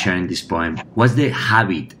 thank you for sharing this poem. What's the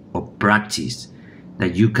habit or practice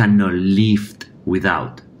that you cannot live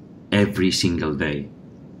without every single day?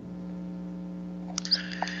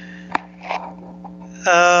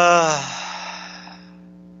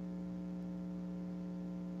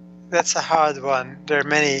 That's a hard one. There are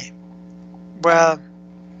many. Well,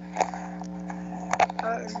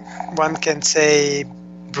 one can say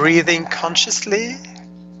breathing consciously,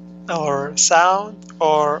 or sound,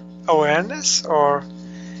 or awareness, or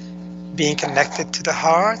being connected to the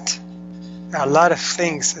heart. A lot of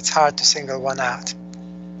things. It's hard to single one out.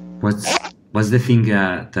 What's the thing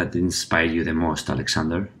that inspired you the most,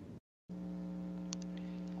 Alexander?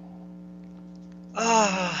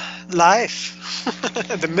 Life.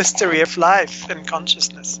 The mystery of life and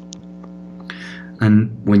consciousness.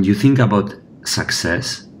 And when you think about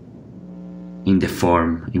success in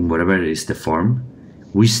whatever is the form,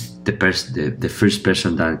 who is the first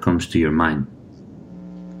person that comes to your mind?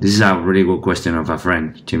 This is a really good question of a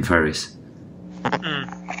friend, Tim Ferriss.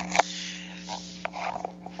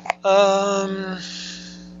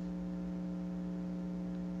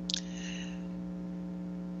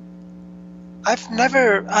 I've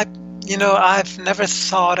never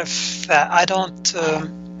thought of that. I don't.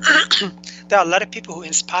 There are a lot of people who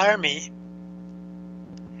inspire me.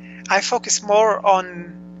 I focus more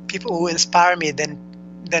on people who inspire me than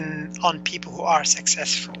on people who are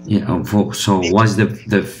successful. Yeah. So, what's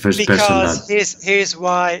the first person that? Here's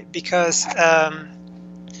why. Because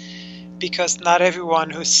not everyone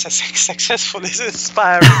who's successful is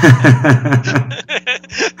inspiring.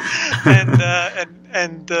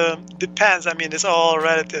 and depends. I mean, it's all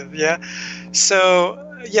relative. Yeah. So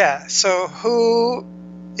who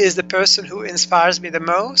is the person who inspires me the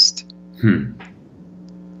most?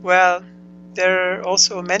 Well, there are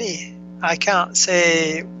also many. I can't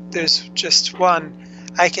say there's just one.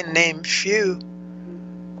 I can name few.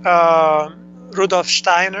 Rudolf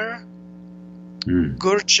Steiner,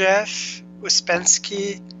 Gurdjieff,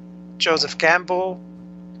 Uspensky, Joseph Campbell,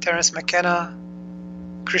 Terence McKenna,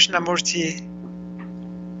 Krishnamurti.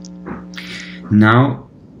 Now,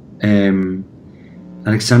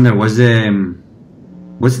 Alexander, what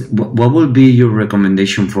would be your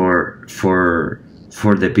recommendation for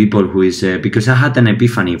the people who is because I had an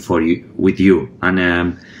epiphany with you, and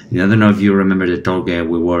I don't know if you remember the talk we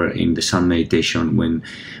were in the sun meditation when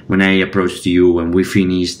I approached you when we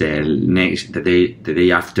finished the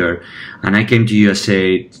day after, and I came to you and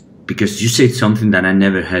said, because you said something that I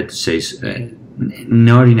never heard to say,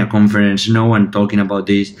 not in a conference, no one talking about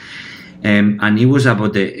this. And it was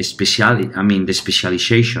about the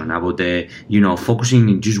specialization, about the, focusing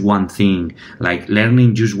in just one thing, like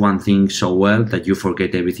learning just one thing so well that you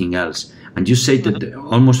forget everything else. And you say that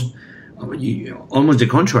almost the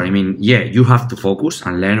contrary. I mean, yeah, you have to focus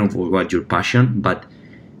and learn about your passion, but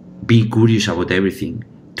be curious about everything.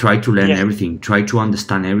 Try to learn everything. Try to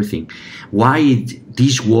understand everything. Why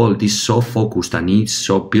this world is so focused and it's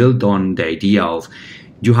so built on the idea of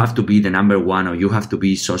you have to be the number one, or you have to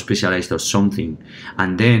be so specialized or something.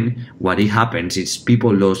 And then what it happens is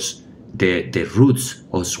people lose the roots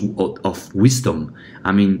of wisdom.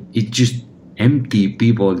 I mean, it's just empty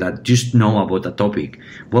people that just know about a topic.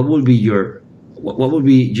 What would be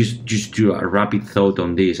just your rapid thought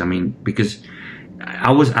on this? I mean, because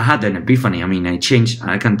I had an epiphany. I mean, I changed.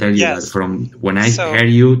 I can tell you that from when I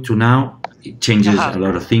heard you to now, it changes a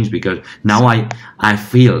lot of things, because now I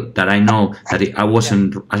feel that I know that I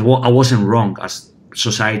wasn't wrong as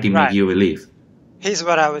society made you believe. Here's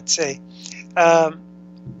what I would say.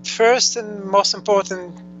 First and most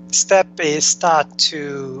important step is start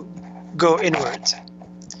to go inward.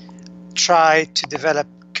 Try to develop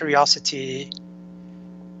curiosity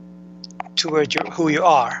toward who you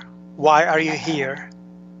are. Why are you here?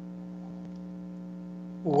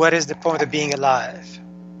 What is the point of being alive?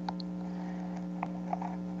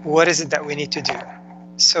 What is it that we need to do?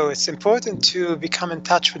 So it's important to become in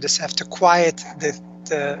touch with yourself, to quiet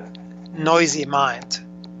the noisy mind.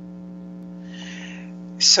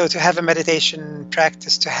 So to have a meditation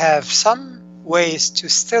practice, to have some ways to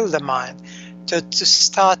still the mind, to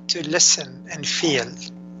start to listen and feel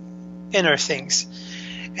inner things.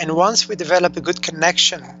 And once we develop a good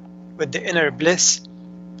connection with the inner bliss,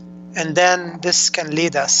 and then this can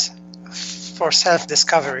lead us for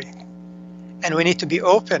self-discovery. And we need to be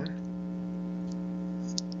open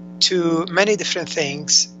to many different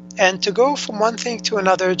things, and to go from one thing to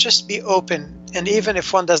another, just be open. And even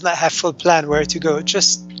if one does not have full plan where to go,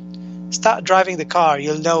 just start driving the car.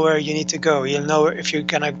 You'll know where you need to go. You'll know if you're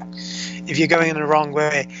going in the wrong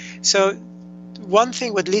way. So one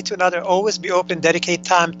thing would lead to another. Always be open, dedicate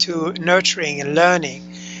time to nurturing and learning,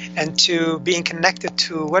 and to being connected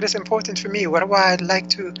to what is important for me, what I'd like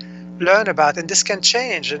to learn about. And this can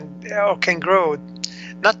change or can grow.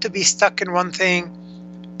 Not to be stuck in one thing,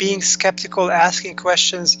 being skeptical, asking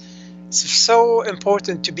questions. It's so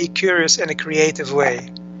important to be curious in a creative way,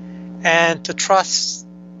 and to trust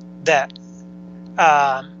that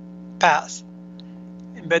path.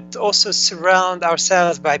 But also surround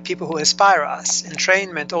ourselves by people who inspire us.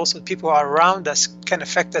 Entrainment, also people who are around us, can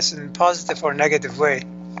affect us in a positive or negative way.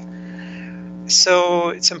 So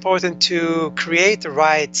it's important to create the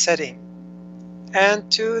right setting and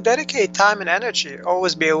to dedicate time and energy.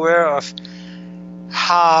 Always be aware of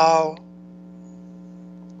how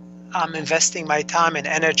I'm investing my time and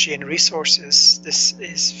energy and resources. This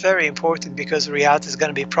is very important, because reality is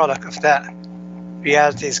going to be a product of that.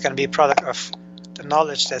 Reality is going to be a product of the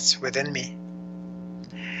knowledge that's within me.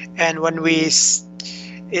 And when it's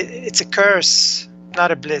a curse,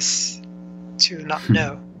 not a bliss, to not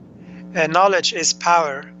know. And knowledge is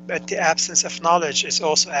power, but the absence of knowledge is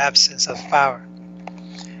also absence of power.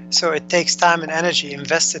 So it takes time and energy,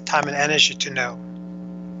 invested time and energy, to know.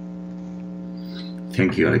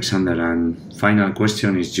 Thank you, Alexander. And final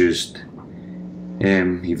question is just,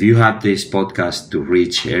 if you had this podcast to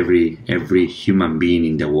reach every human being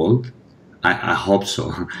in the world, I hope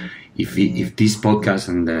so. If this podcast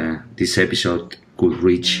and this episode could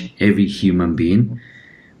reach every human being,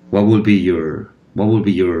 what would be your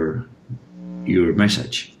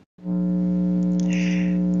message?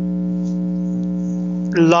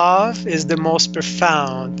 Love is the most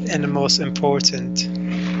profound and the most important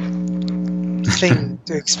thing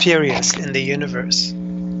to experience in the universe.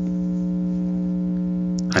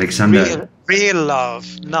 Alexander, real love,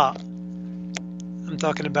 I'm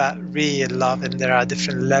talking about real love, and there are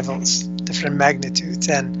different levels, different magnitudes,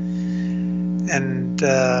 and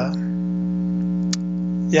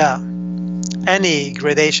any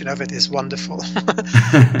gradation of it is wonderful.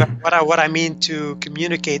 But what I mean to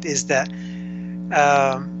communicate is that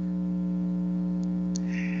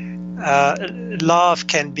love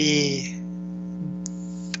can be,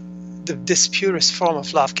 this purest form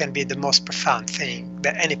of love can be the most profound thing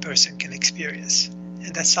that any person can experience.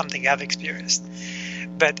 And that's something I've experienced.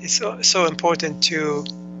 But it's so important to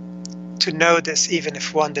know this, even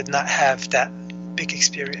if one did not have that big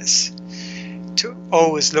experience, to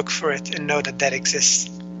always look for it and know that exists.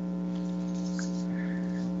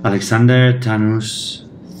 Alexandre Tannous,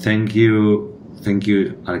 thank you,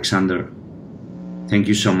 Alexander. Thank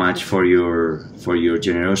you so much for your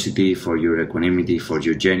generosity, for your equanimity, for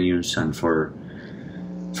your genius, and for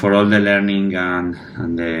all the learning and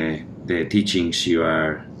the teachings you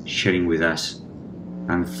are sharing with us.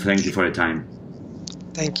 And thank you for the time.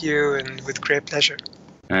 Thank you, and with great pleasure.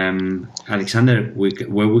 Alexander,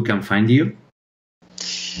 where we can find you?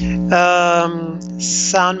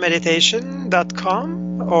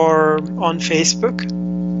 Soundmeditation.com or on Facebook.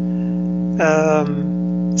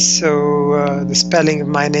 The spelling of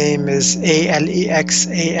my name is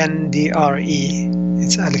Alexandre.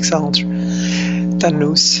 It's Alexandre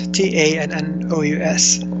Tannous,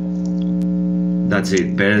 Tannous. That's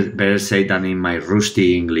it. Better say that in my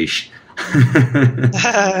rusty English.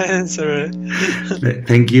 It's all right.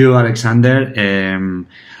 Thank you, Alexander.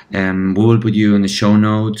 We will put you in the show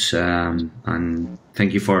notes. And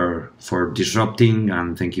thank you for disrupting,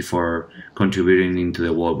 and thank you for contributing into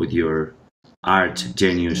the world with your art,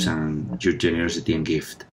 genius, and your generosity and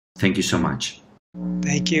gift. Thank you so much.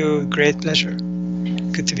 Thank you. Great pleasure.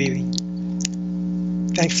 Good to be with you.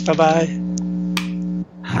 Thanks. Bye-bye.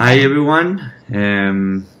 Hi, everyone.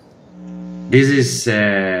 This is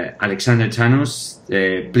Alexandre Tannous.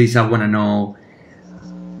 Please, I want to know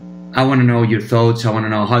your thoughts. I want to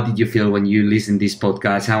know, how did you feel when you listened to this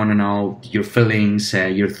podcast? I want to know your feelings,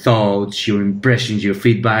 your thoughts, your impressions, your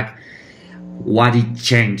feedback. What it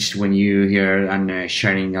changed when you hear and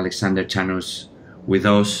sharing Alexandre Tannous with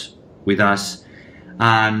us.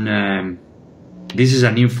 And this is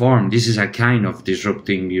a new form. This is a kind of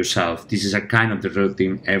disrupting yourself. This is a kind of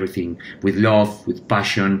disrupting everything with love, with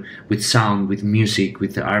passion, with sound, with music,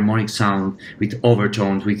 with harmonic sound, with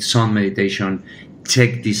overtones, with sound meditation.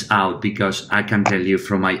 Check this out, because I can tell you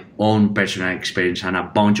from my own personal experience, and a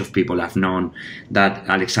bunch of people have known, that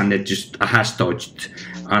Alexander just has touched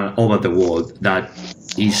over the world, that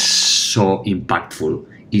is so impactful,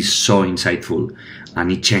 is so insightful,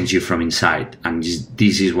 and it changes you from inside. And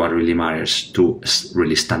this is what really matters, to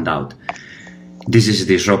really stand out. This is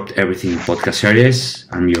Disrupt Everything podcast series.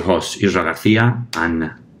 I'm your host, Isra García,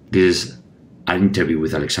 and this is an interview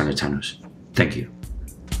with Alexandre Tannous. Thank you.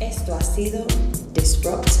 Esto ha sido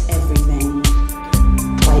Disrupt Everything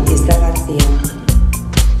by Isra García.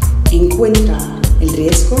 Encuentra el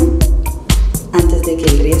riesgo antes de que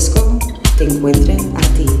el riesgo te encuentre a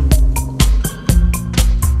ti.